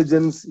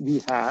intelligence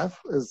we have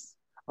is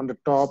on the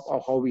top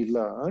of how we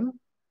learn.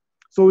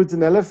 So it's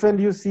an elephant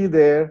you see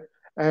there,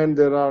 and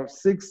there are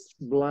 6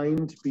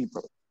 blind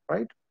people,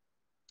 right?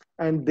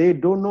 And they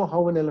don't know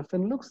how an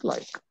elephant looks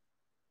like.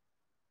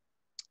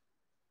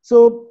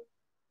 So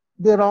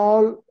they're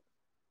all,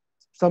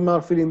 some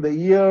are feeling the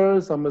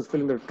ears, some is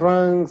feeling the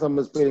trunk, some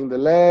is feeling the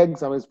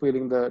legs, some is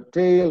feeling the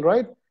tail,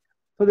 right?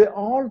 So they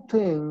all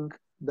think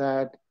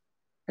that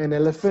an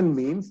elephant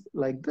means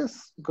like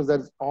this, because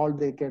that's all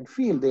they can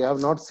feel. They have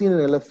not seen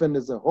an elephant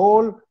as a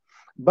whole,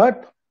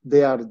 but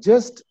they are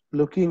just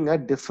looking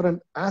at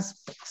different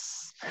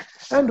aspects.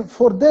 And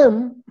for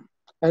them,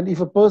 and if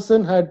a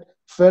person had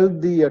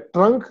felt the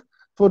trunk,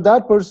 for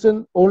that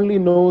person only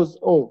knows,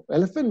 oh,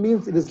 elephant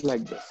means it is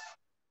like this.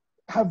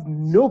 Have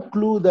no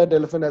clue that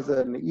elephant has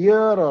an ear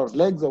or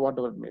legs or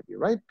whatever it may be,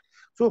 right?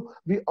 So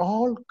we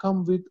all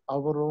come with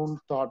our own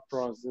thought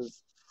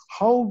process,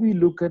 how we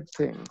look at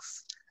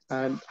things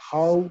and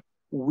how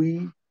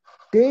we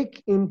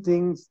take in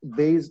things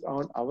based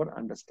on our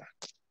understanding.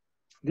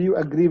 Do you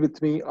agree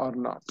with me or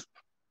not?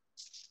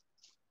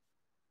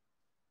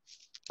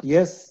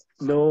 Yes,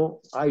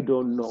 No, I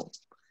don't know.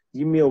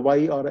 Give me a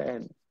Y or a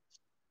N.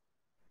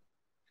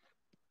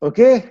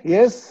 Okay,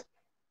 yes.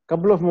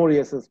 Couple of more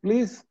yeses,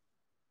 please.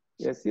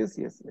 Yes, yes,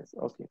 yes, yes.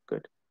 Okay,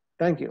 good.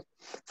 Thank you.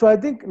 So I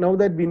think now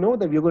that we know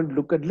that we're going to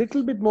look at a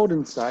little bit more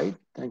inside.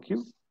 Thank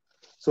you.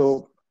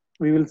 So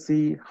we will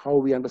see how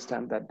we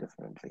understand that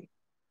differently.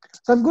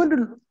 So I'm going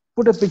to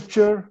put a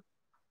picture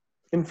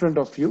in front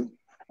of you.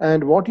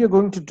 And what you're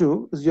going to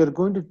do is you're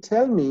going to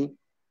tell me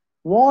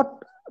what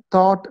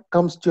thought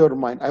comes to your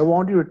mind. I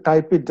want you to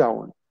type it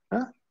down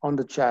on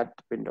the chat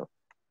window.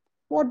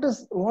 What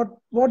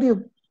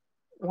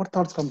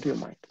thoughts come to your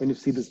mind when you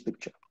see this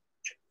picture?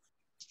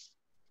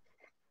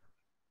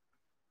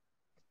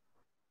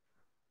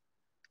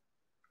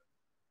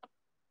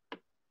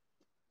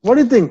 What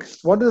do you think?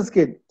 What is this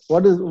kid?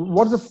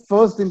 What's the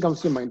first thing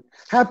comes to your mind?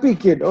 Happy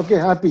kid. Okay,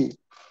 happy.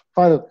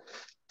 Father.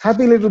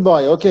 Happy little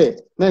boy. Okay.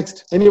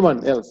 Next.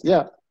 Anyone else?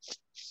 Yeah.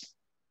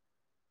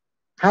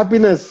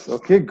 Happiness.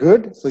 Okay,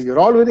 good. So you're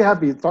all very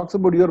happy. It talks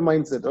about your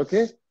mindset.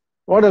 Okay.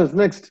 What else?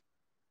 Next.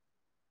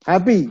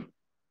 Happy.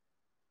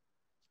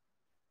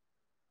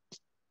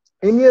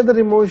 Any other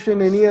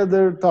emotion? Any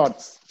other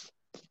thoughts?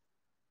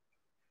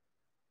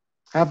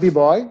 Happy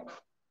boy.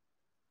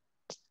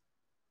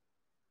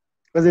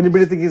 Does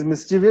anybody think he's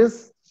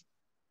mischievous?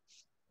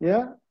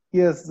 Yeah.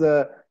 Yes.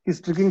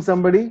 He's tricking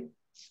somebody.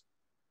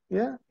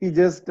 Yeah. He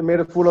just made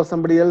a fool of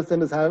somebody else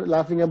and is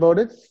laughing about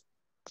it.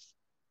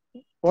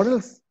 What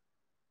else?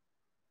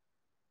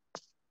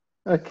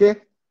 Okay.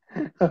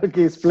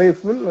 Okay. He's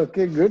playful.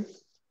 Okay. Good.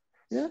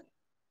 Yeah.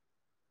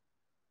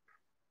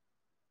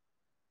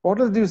 What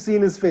else do you see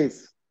in his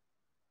face?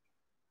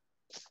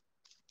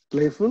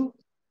 Playful.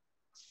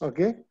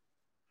 Okay.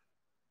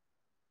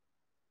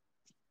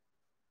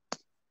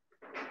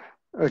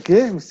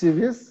 Okay.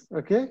 Mischievous.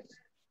 Okay.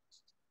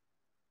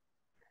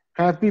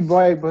 Happy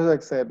boy was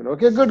excitement.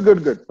 Okay. Good.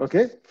 Good. Good.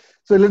 Okay.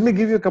 So let me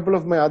give you a couple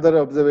of my other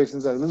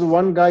observations. There's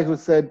one guy who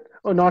said,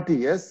 "Oh, naughty."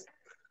 Yes.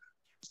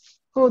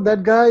 Oh,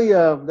 that guy,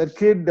 that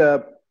kid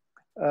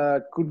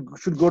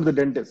should go to the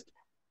dentist.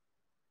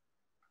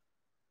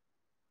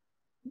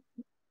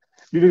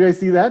 Did you guys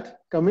see that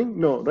coming?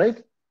 No,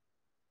 right?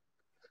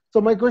 So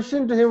my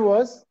question to him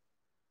was,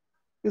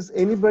 is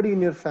anybody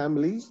in your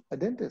family a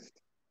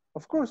dentist?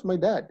 Of course, my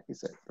dad, he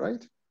said,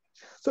 right?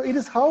 So it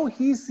is how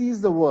he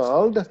sees the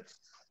world,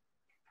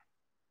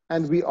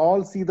 and we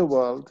all see the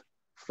world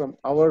from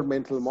our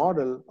mental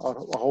model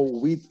or how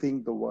we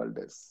think the world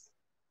is.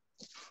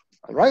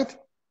 All right?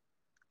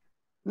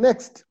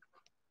 Next,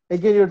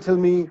 again, you tell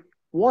me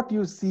what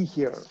you see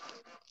here.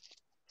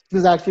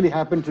 This actually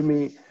happened to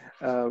me.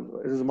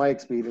 This is my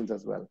experience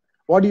as well.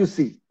 What do you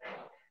see?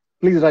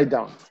 Please write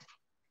down.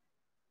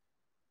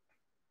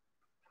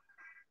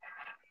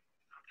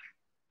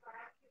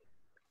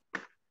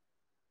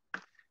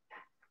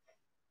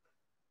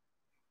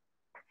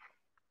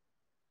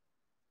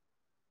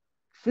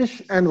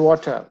 Fish and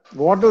water.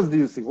 What else do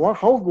you see? What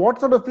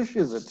sort of fish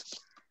is it?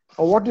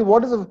 Or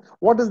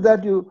what is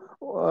that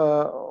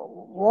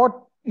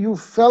what you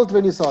felt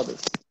when you saw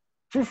this?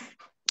 Fish.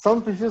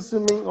 Some fishes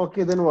swimming.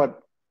 Okay, then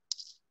what?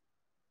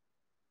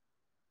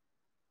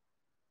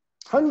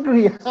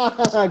 Hungry.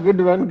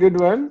 Good one. Good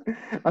one.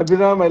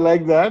 Abhiram, I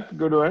like that.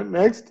 Good one.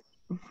 Next.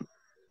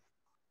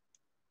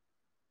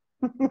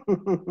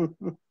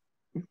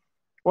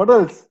 What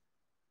else?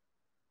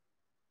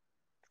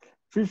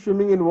 Fish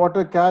swimming in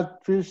water,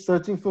 catfish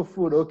searching for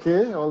food.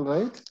 Okay, all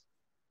right.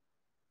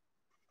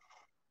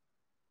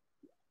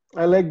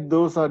 I like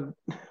those are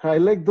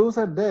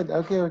dead.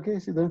 Okay, okay.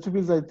 Then she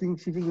feels, I think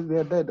she thinks they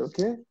are dead.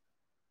 Okay.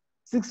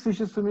 6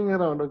 fishes swimming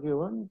around. Okay,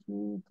 1,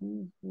 2,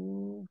 3,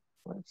 4,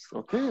 5.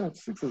 Okay,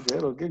 that's 6 is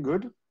there. Okay,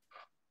 good.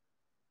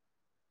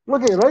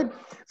 Okay, right.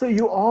 So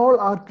you all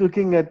are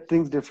looking at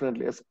things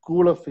differently. A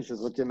school of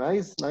fishes. Okay,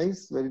 nice,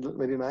 nice, very,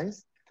 very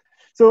nice.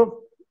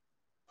 So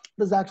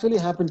this actually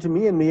happened to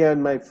me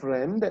and my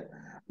friend,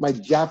 my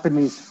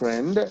Japanese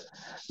friend.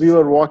 We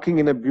were walking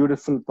in a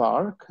beautiful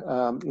park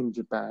in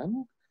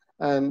Japan,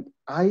 and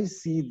I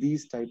see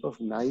these type of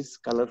nice,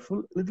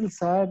 colorful, little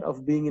sad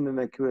of being in an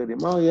aquarium.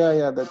 Oh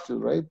yeah, that too,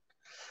 right?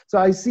 So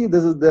I see they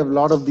have a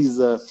lot of these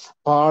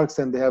parks,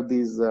 and they have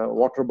these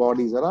water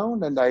bodies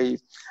around, and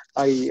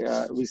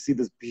we see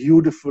this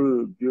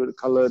beautiful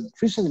colored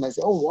fishes, and I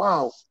say, oh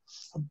wow,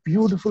 a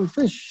beautiful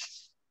fish.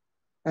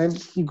 And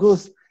he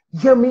goes,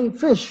 yummy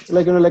fish,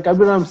 like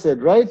Abhiram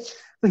said, right?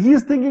 So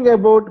he's thinking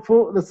about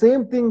for the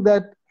same thing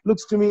that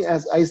looks to me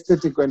as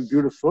aesthetic and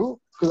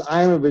beautiful, because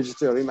I am a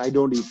vegetarian, I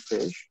don't eat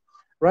fish,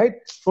 right?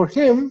 For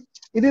him,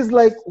 it is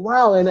like,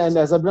 wow, and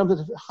as Abhiram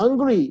said,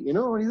 hungry,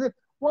 what is it?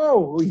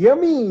 Wow,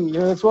 yummy,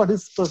 that's what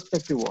his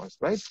perspective was,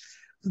 right?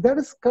 So that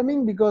is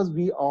coming because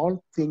we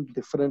all think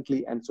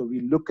differently, and so we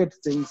look at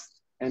things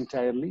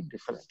entirely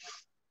differently.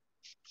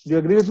 Do you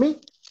agree with me?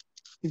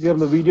 If you're on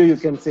the video, you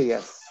can say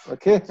yes.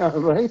 Okay,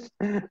 all right?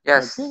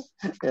 Yes.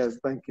 Okay. Yes,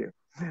 thank you.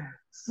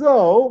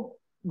 So,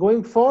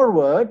 going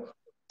forward,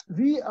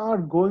 we are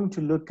going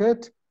to look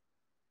at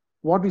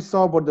what we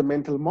saw about the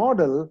mental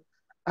model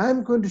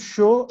I'm going to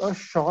show a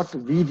short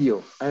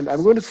video, and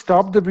I'm going to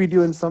stop the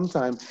video in some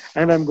time,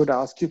 and I'm going to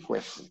ask you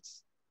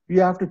questions.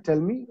 You have to tell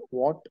me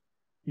what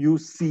you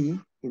see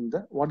in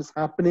what is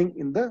happening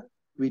in the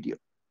video.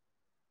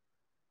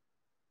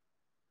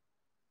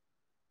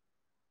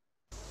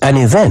 An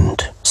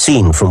event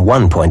seen from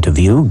one point of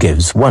view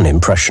gives one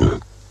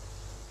impression.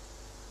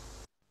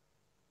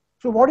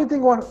 So what do you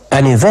think?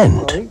 An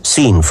event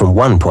seen from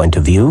one point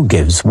of view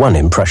gives one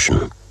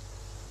impression.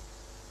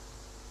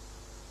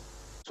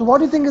 So what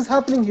do you think is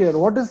happening here?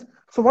 What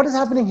is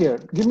happening here?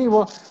 Give me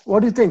what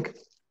do you think?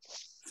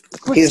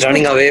 He's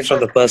running away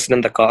from the person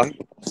in the car.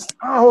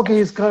 Ah, okay,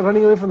 he's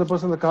running away from the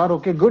person in the car.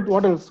 Okay, good.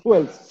 What else? Who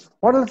else?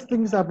 What else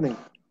think is happening?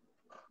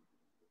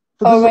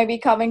 So or maybe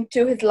coming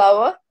to his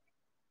lover.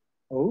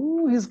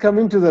 Oh, he's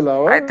coming to the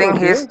lover. I think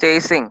he's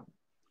chasing.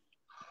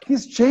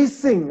 He's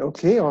chasing.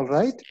 Okay, all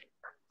right.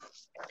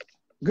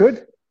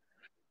 Good.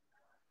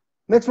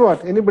 Next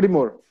what? Anybody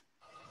more?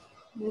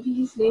 Maybe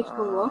he's late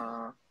for work.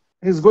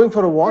 He's going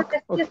for a walk.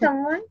 Rescue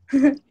someone.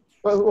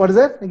 What is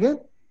that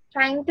again?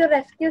 Trying to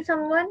rescue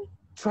someone.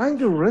 Trying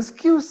to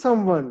rescue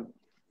someone.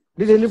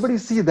 Did anybody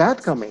see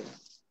that coming?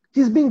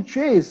 He's being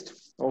chased.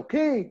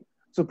 Okay.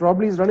 So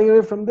probably he's running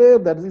away from there.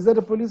 Is that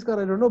a police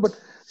car? I don't know. But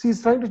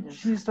she's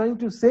trying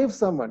to save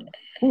someone.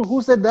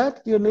 Who said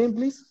that? Your name,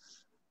 please.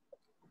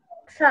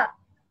 Aksa.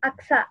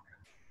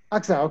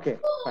 Aksa. Okay.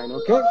 Fine.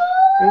 Okay.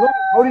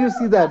 How do you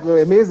see that? Well,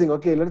 amazing.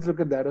 Okay. Let's look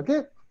at that.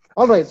 Okay.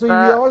 All right. So we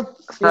all.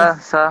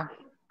 Sir.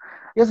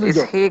 Yes, is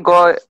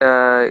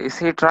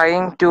he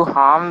trying to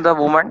harm the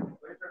woman?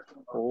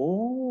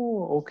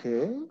 Oh,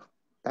 okay.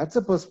 That's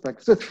a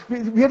perspective. So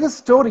we had a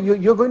story.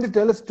 You're going to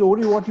tell a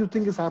story what you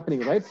think is happening,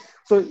 right?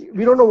 So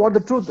we don't know what the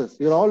truth is.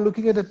 We're all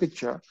looking at a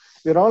picture.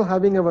 We're all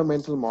having our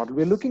mental model.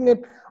 We're looking at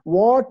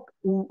what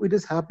it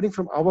is happening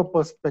from our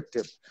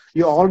perspective.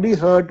 You already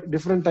heard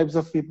different types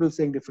of people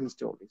saying different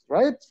stories,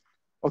 right?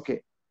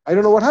 Okay. I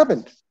don't know what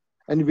happened.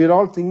 And we're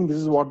all thinking this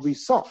is what we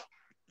saw.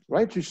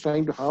 Right? She's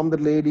trying to harm the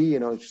lady,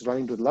 she's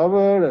running to the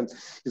lover and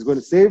he's going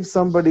to save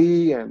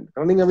somebody and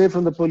running away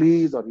from the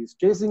police, or he's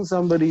chasing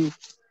somebody.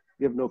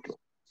 We have no clue.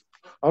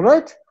 All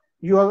right?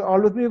 You are all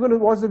with me. You're going to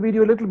watch the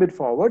video a little bit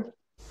forward.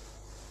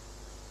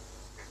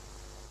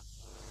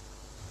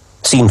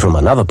 Seen from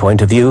another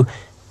point of view,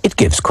 it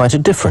gives quite a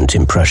different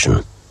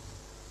impression.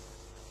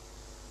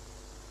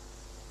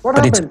 What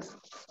happened?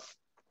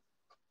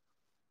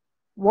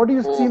 What do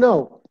you see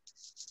now?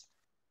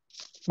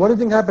 What do you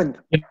think happened?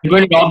 He's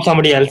going to rob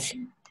somebody else.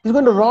 He's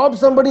going to rob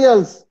somebody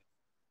else.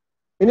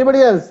 Anybody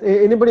else?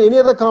 Any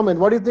other comment?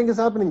 What do you think is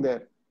happening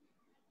there?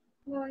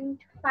 Going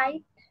to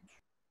fight.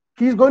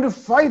 He's going to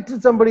fight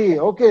somebody.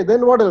 Okay,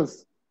 then what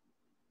else?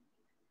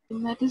 He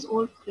met his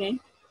old friend.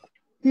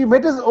 He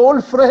met his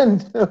old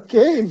friend.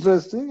 Okay,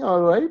 interesting. All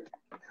right.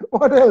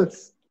 What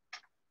else?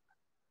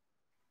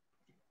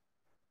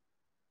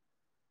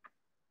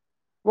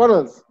 What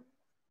else?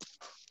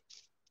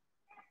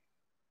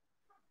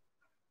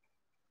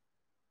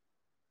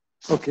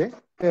 Okay,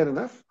 fair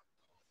enough.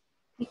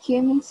 He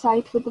came in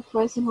sight with the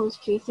person who was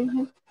chasing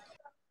him.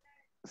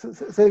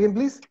 Say again,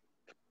 please.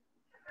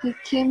 He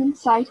came in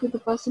sight with the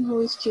person who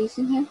was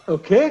chasing him.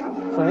 Okay,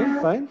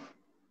 fine.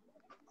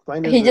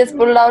 He just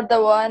pulled out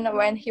the one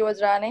when he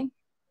was running.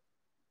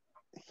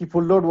 He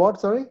pulled out what?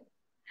 Sorry?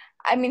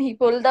 I mean, he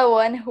pulled the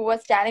one who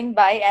was standing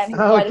by and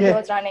while he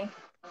was running.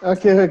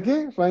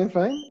 Okay, fine.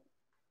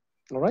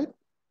 All right.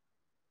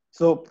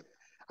 So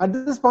at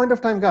this point of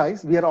time,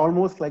 guys, we are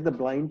almost like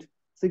the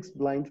six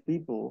blind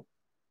people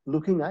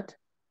looking at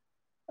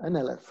an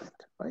elephant,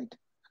 right?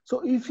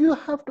 So if you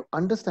have to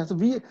understand, so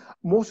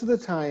most of the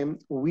time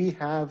we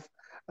have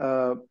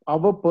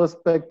our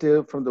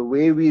perspective from the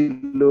way we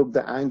look,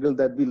 the angle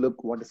that we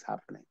look, what is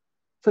happening.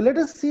 So let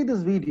us see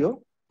this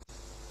video.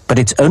 But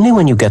it's only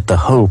when you get the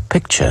whole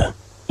picture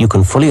you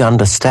can fully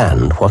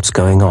understand what's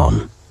going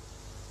on.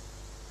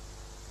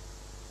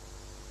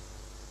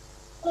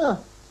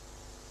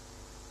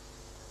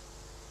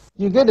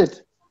 You get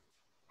it?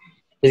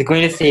 He's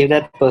going to save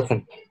that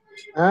person.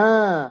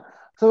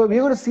 So we're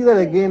going to see that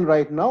again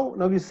right now.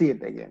 Now you see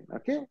it again.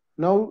 Okay.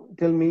 Now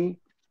tell me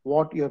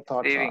what your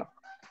thoughts are.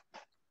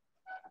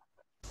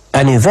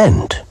 An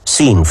event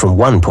seen from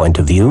one point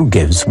of view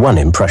gives one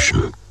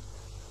impression.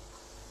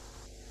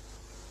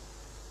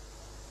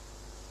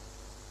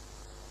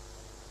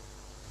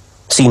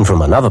 Seen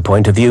from another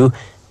point of view,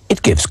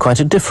 it gives quite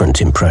a different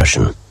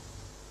impression.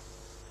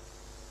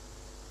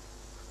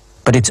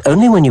 But it's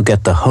only when you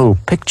get the whole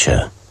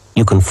picture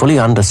you can fully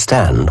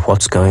understand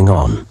what's going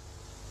on.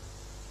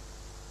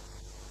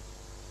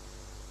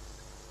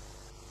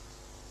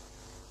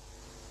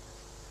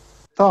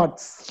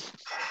 Thoughts?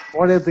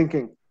 What are you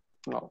thinking?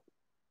 No.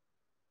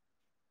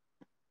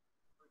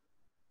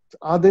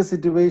 Are there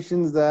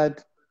situations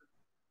that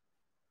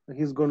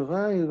he's going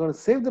to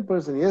save the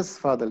person? Yes,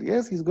 Father.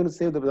 Yes, he's going to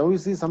save the person. Now you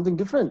see something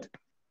different.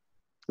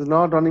 He's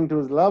not running to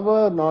his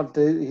lover.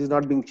 He's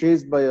not being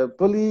chased by a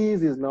police.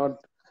 He's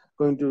not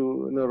going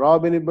to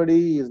rob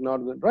anybody. He's not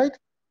going, right?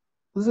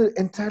 This is an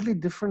entirely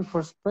different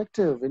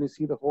perspective when you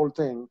see the whole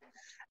thing.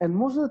 And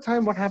most of the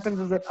time what happens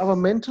is that our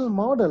mental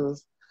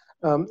models,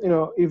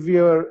 if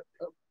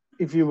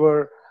you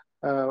were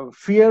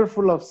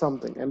fearful of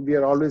something, and we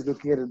are always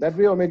looking at it that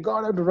way, oh my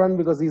God, I have to run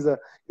because he's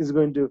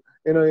going to,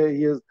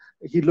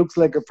 he looks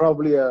like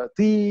probably a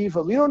thief.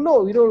 We don't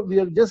know. We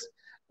are just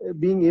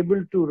being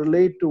able to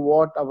relate to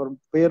what our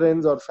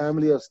parents or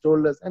family has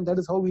told us, and that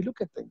is how we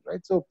look at things,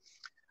 right? So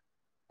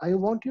I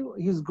want you,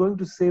 he's going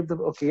to save the,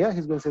 okay, yeah,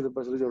 he's going to save the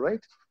person, you're right?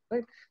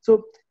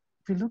 So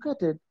if you look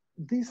at it,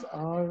 these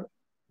are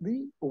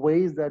the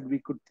ways that we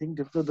could think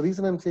different. So the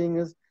reason I'm saying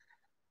is,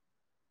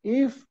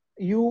 if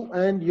you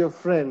and your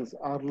friends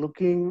are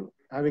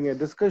having a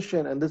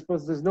discussion, and this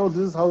person says, no,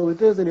 this is how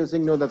it is, and you're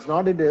saying, no, that's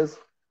not it is,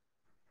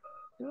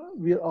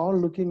 we are all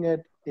looking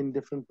at in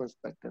different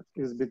perspectives.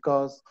 Is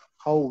because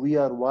how we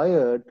are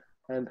wired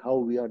and how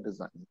we are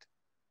designed.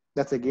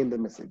 That's again the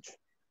message.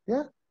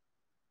 Yeah?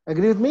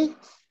 Agree with me?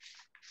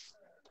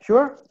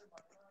 Sure?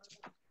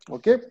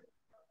 Okay.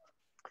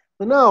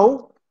 So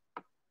now,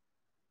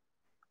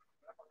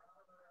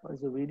 what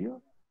is the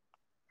video?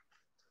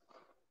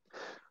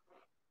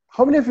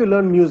 How many of you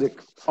learn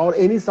music or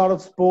any sort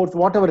of sports,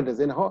 whatever it is?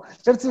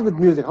 Let's see with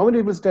music. How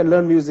many people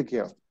learn music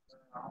here?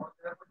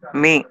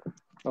 Me.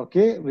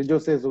 Okay,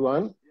 Rijo says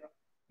 1.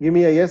 Give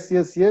me a yes,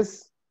 yes,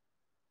 yes.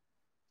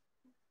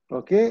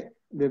 Okay,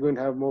 we're going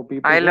to have more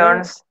people. I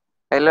learns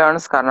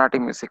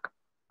Carnatic music.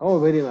 Oh,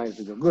 very nice,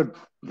 Rijo. Good.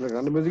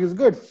 Carnatic music is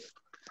good.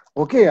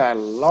 Okay, a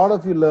lot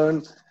of you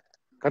learn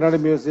Carnatic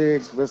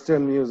music,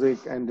 Western music,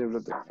 and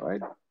everything,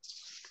 right?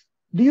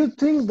 Do you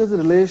think there's a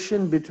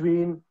relation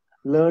between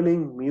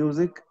learning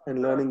music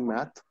and learning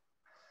math?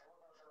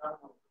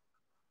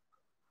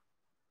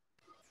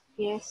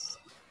 Yes.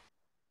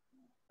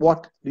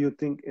 What do you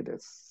think it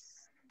is?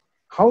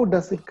 How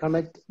does it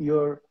connect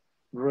your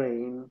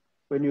brain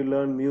when you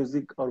learn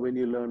music or when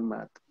you learn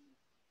math?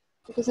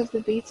 Because of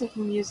the beats of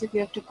music, you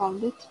have to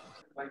count it.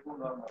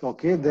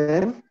 Okay,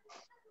 then?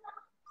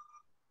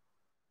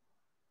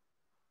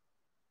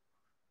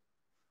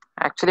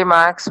 Actually,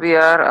 Max, we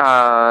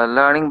are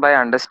learning by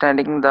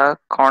understanding the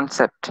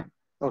concept.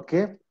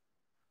 Okay.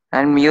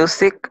 And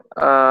music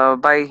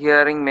by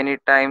hearing many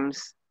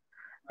times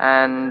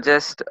and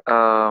just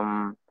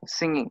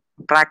singing,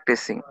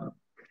 practicing.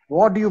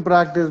 What do you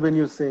practice when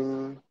you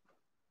sing?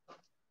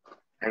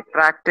 I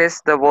practice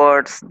the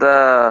words,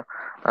 the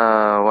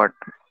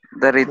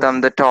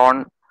rhythm, the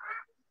tone.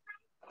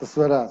 The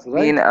swaras,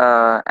 right?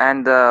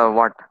 And the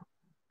what?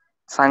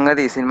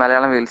 Sangadis in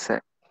Malayalam we'll say.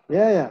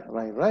 Yeah,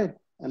 right.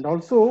 And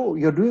also,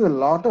 you're doing a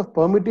lot of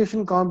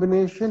permutation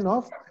combination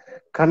of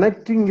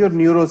connecting your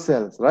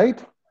neurocells,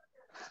 right?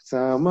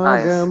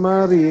 Right?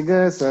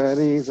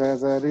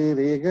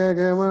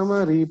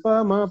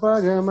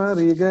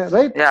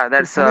 Yeah,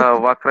 that's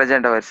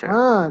Vakrajanda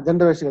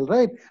Jandavarshikal,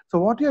 right? So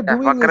what you're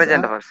doing is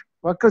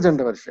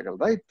Vakrajanda,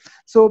 right?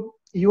 So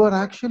you are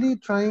actually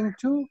trying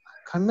to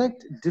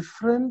connect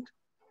different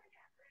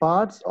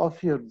parts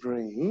of your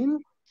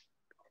brain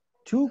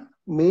to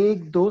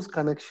make those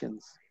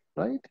connections,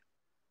 right?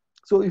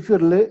 So if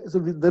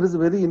there is a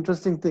very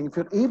interesting thing. If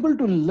you're able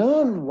to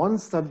learn one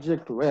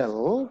subject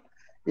well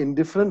in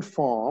different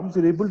forms,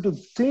 you're able to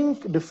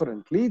think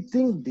differently,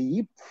 think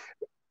deep,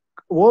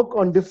 work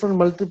on different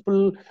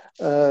multiple,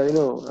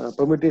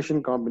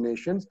 permutation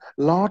combinations.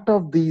 Lot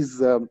of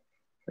these,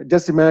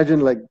 just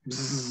imagine like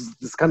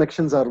these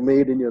connections are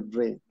made in your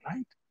brain,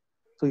 right?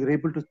 So you're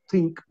able to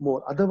think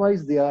more.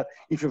 Otherwise,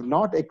 if you're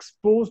not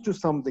exposed to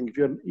something, if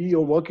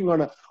you're working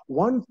on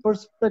one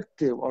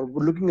perspective or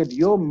looking at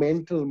your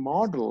mental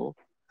model,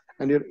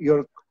 and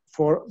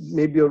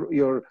maybe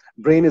your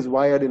brain is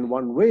wired in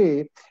one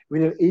way,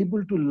 when you're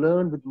able to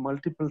learn with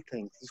multiple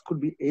things, this could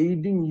be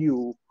aiding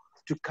you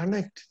to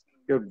connect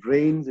your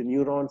brains and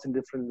neurons in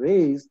different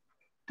ways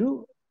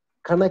to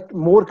connect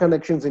more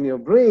connections in your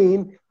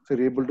brain, so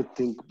you're able to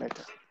think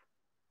better.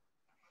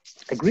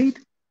 Agreed?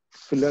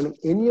 So learning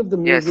any of the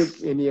music,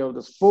 yes, any of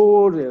the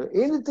sport,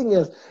 anything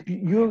else,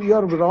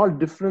 we're all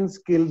different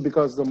skill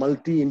because the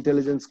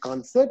multi-intelligence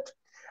concept,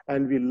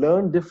 and we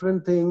learn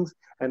different things.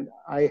 And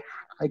I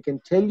can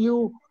tell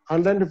you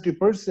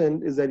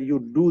 150% is that you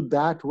do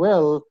that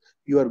well,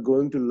 you are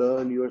going to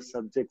learn your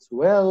subjects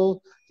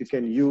well. You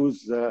can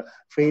use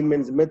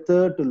Feynman's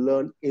method to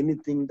learn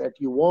anything that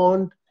you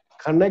want,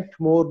 connect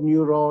more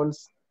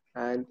neurons,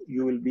 and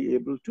you will be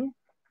able to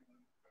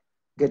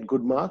get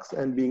good marks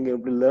and being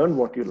able to learn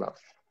what you love.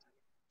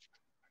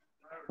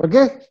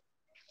 Okay?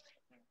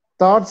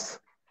 Thoughts?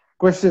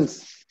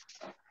 Questions?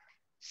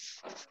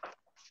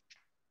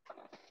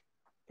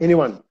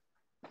 Anyone?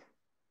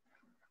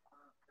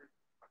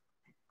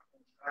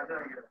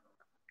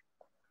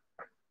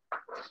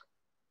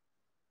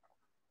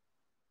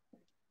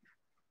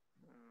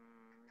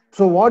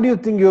 So what do you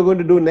think you're going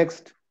to do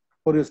next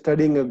for your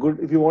studying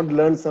if you want to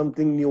learn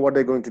something new, what are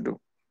you going to do?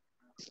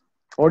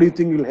 What do you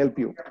think will help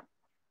you?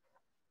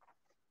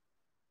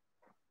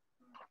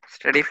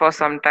 Study for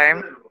some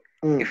time.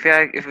 If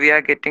we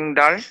are getting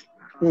dull,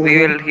 we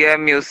will hear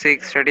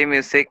music, study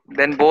music,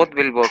 then both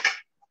will work.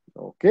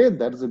 Okay,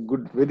 that is a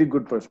very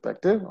good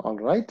perspective. All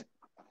right.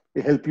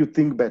 help you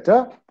think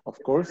better,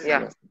 of course.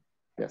 Yeah. Yes.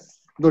 Yes.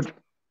 Good.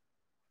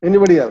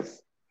 Anybody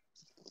else?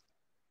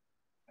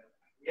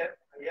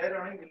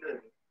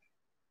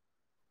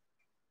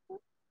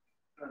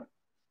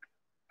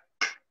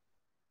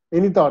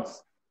 Any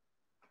thoughts?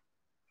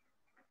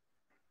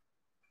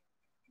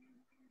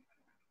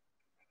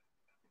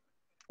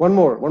 One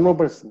more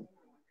person.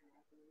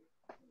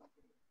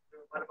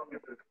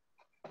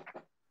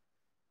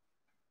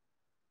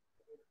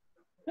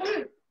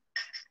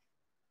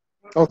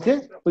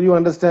 Okay, so you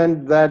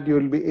understand that you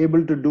will be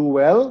able to do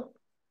well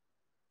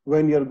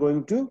when you're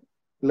going to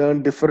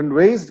learn different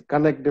ways,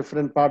 connect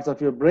different parts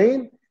of your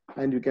brain,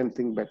 and you can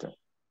think better.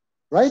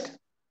 Right?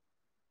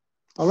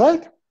 All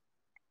right?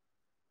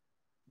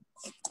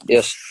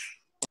 Yes.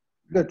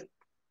 Good.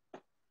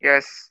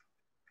 Yes.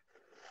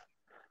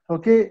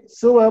 Okay,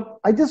 so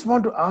I just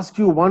want to ask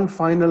you one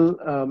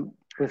final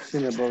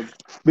question about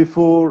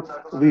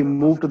before we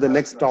move to the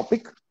next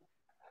topic.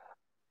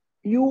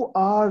 You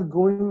are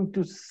going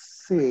to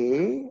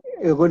say,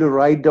 you're going to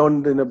write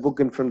down in a book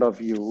in front of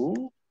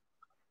you,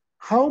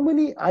 how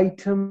many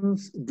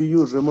items do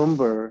you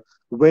remember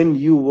when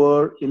you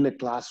were in a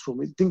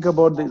classroom? Think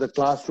about the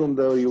classroom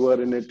that you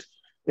were in it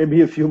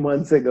maybe a few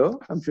months ago.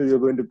 I'm sure you're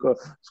going to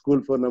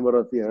school for a number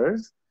of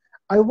years.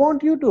 I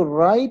want you to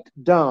write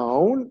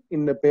down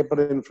in the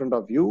paper in front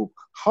of you,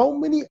 how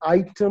many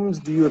items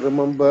do you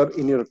remember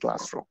in your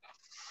classroom?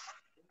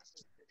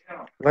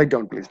 Write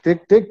down, please.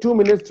 Take 2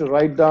 minutes to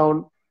write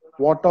down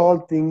what all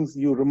things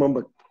you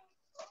remember.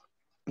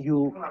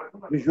 You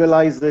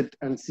visualize it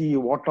and see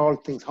what all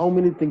things, how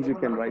many things you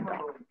can write down.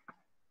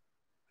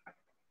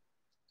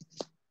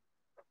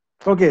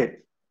 Okay,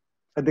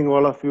 I think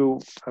all of you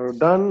are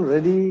done,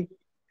 ready.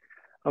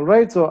 All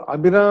right, so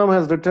Abhiram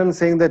has written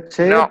saying that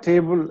chair, No.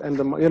 table, and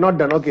the, you're not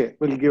done. Okay,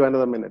 we'll give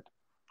another minute.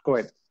 Go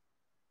ahead.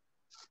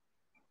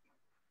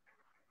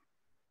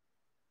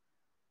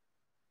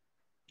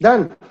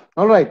 Done.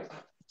 All right.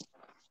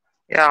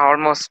 Yeah,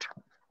 almost.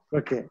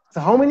 Okay. So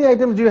how many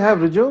items do you have,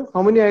 Riju?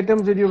 How many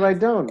items did you write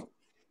down?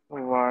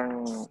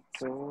 1,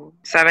 2,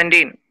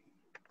 17.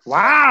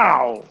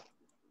 Wow.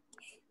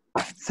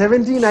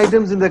 17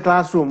 items in the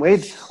classroom.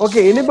 Wait.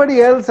 Okay.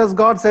 Anybody else has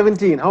got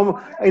 17?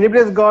 Anybody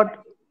has got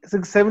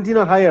 17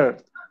 or higher?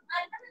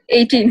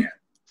 18.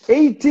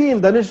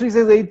 18. Dhanushree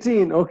says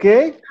 18.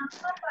 Okay.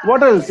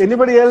 What else?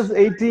 Anybody else?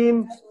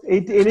 18?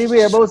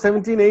 Anybody above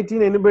 17,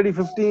 18? Anybody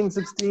 15,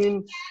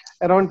 16?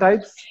 Around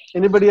types?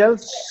 Anybody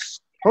else?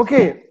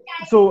 Okay.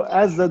 So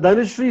as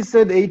Dhanushree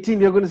said 18,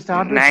 we are going to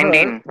start with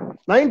 19. her.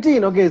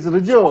 19. Okay. So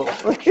Rijo.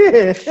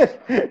 Okay.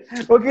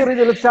 Okay,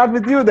 Rijo, let's start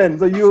with you then.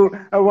 So you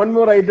have one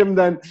more item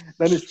than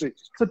Dhanushree.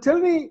 So tell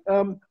me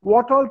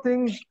what all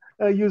things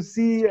you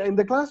see in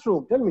the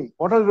classroom. Tell me.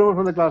 What all you remember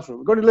from the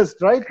classroom? Go to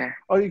list, right? Okay.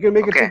 Or you can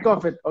make a Okay. tick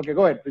of it. Okay,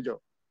 go ahead, Rijo.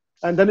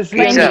 And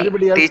Dhanushree and 20.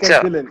 everybody else Teacher.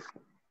 can fill in.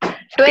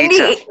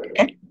 20.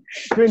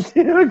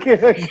 20. Okay,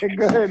 okay,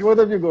 go ahead. Both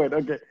of you go ahead.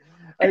 Okay.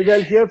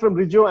 I'll hear from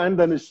Rijo and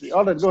Dhanushree.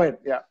 All right, go ahead.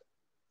 Yeah.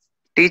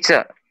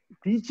 Teacher.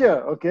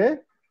 Teacher. Okay.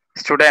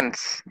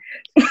 Students.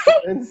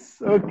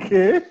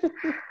 Okay.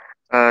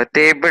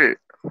 Table.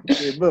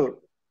 Table.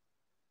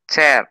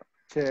 Chair.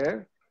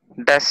 Chair.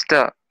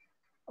 Duster.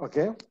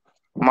 Okay.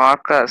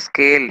 Marker.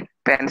 Scale.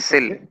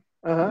 Pencil.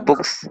 Okay.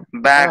 Books.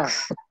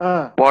 Bags.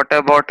 Ah.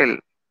 Water bottle.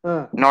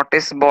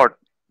 Notice board.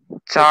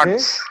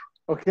 Charts.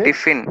 Okay.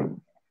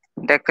 Tiffin.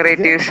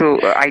 Decorative shoe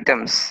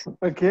items.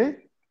 Okay.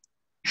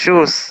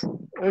 Shoes.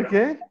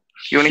 Okay.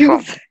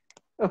 Uniform.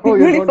 Oh,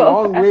 you've gone a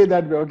long way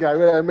that way. Okay,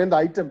 I meant the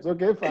items.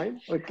 Okay, fine.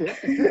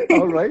 Okay.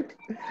 All right.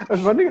 I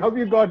was wondering how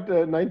you got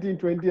 19,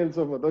 20 and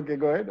so forth. Okay,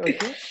 go ahead.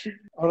 Okay.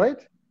 All right.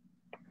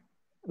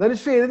 Then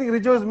is anything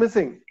Rijo is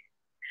missing?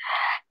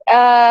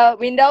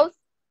 Windows.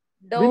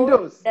 Door,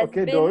 Windows.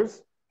 dustbin, Okay,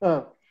 doors.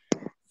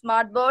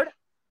 Smart board.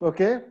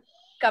 Okay.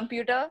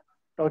 Computer.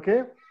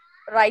 Okay.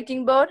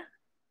 Writing board.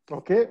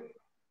 Okay.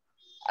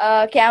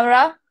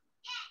 Camera.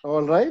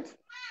 All right.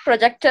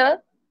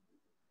 Projector.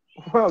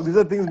 Wow, these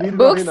are things we do not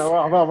Books. in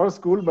our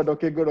school, but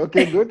okay, good.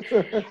 Okay, good.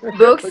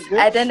 Books.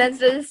 Okay.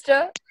 Attendance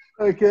register.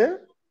 Okay.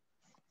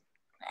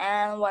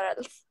 And what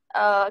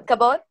else?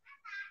 Cupboard.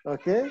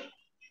 Okay.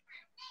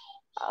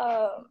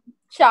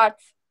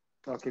 Charts.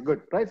 Okay,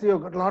 good. Right, so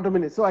you've got a lot of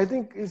minutes. So I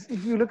think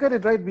if you look at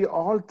it, right, we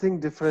all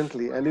think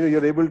differently, and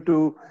you're able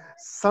to.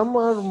 Some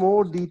are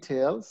more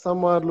detailed,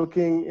 some are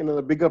looking in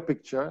a bigger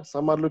picture,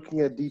 some are looking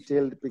at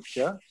detailed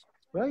picture,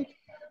 right?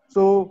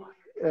 So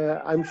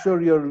I'm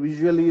sure you're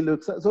visually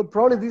looks. So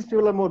probably these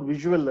people are more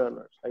visual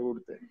learners, I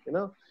would think. You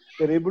know,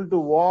 they're able to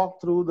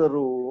walk through the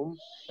room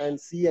and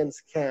see and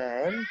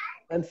scan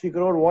and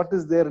figure out what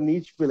is their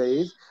niche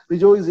place.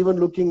 Rijo is even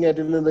looking at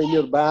it in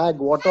your bag.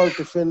 What all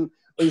tiffin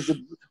is it?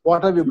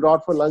 What have you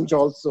brought for lunch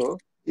also?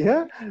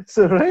 Yeah.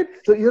 So right.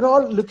 So you're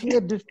all looking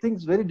at these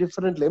things very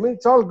differently. I mean,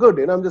 it's all good.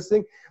 You know, I'm just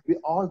saying we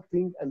all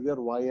think and we are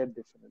wired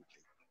differently,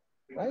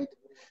 right?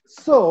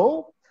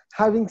 So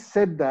having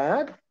said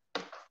that,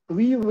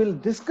 we will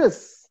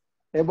discuss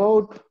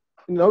about,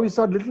 now we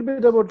saw a little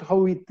bit about how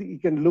we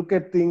can look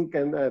at things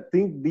and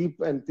think deep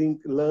and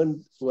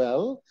learn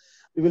well.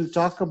 we will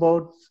talk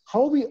about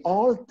how we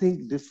all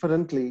think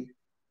differently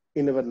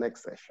in our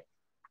next session.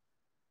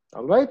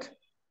 All right?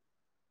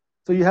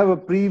 So you have a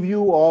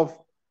preview of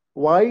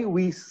why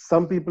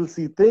some people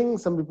see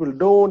things, some people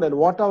don't, and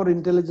what our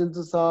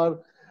intelligences are.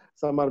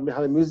 Some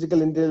have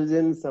musical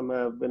intelligence, some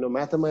have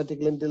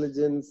mathematical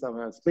intelligence, some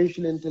have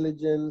spatial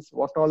intelligence,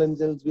 what all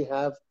intelligence we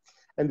have.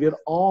 And we are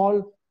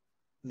all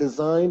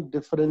designed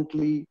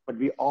differently, but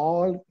we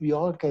all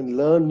can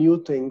learn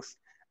new things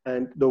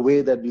and the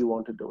way that we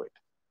want to do it.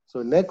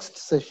 So next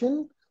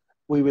session,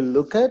 we will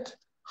look at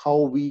how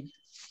we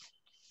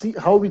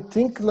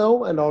think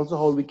now, and also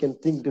how we can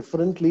think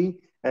differently,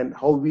 and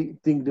how we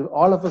think,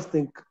 all of us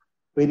think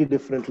very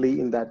differently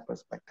in that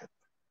perspective,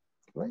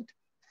 right?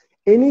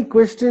 Any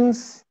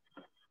questions,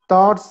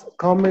 thoughts,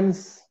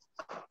 comments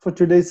for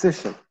today's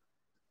session?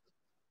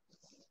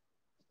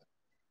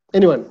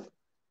 Anyone?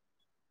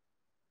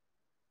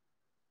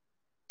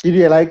 Did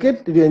you like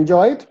it? Did you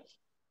enjoy it?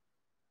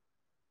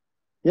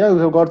 Yeah, we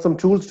have got some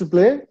tools to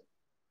play.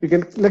 You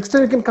can, next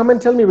time you can come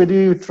and tell me whether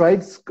you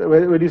tried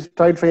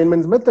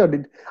Feynman's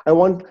method. I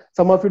want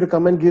some of you to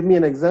come and give me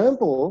an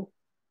example,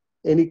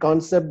 any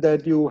concept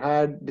that you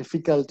had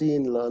difficulty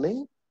in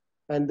learning,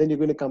 and then you're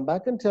going to come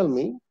back and tell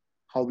me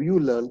how you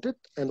learned it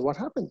and what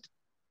happened.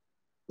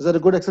 Is that a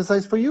good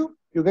exercise for you?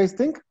 You guys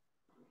think?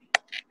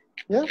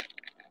 Yeah?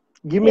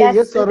 Give me a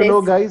yes or a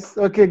no, guys.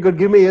 Okay, good.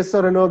 Give me a yes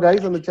or a no,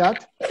 guys, on the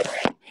chat.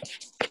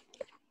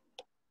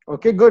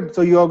 Okay, good.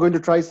 So you are going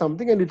to try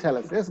something and you tell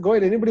us. Yes, go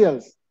ahead. Anybody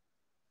else?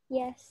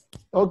 Yes.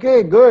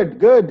 Okay, good,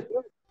 good.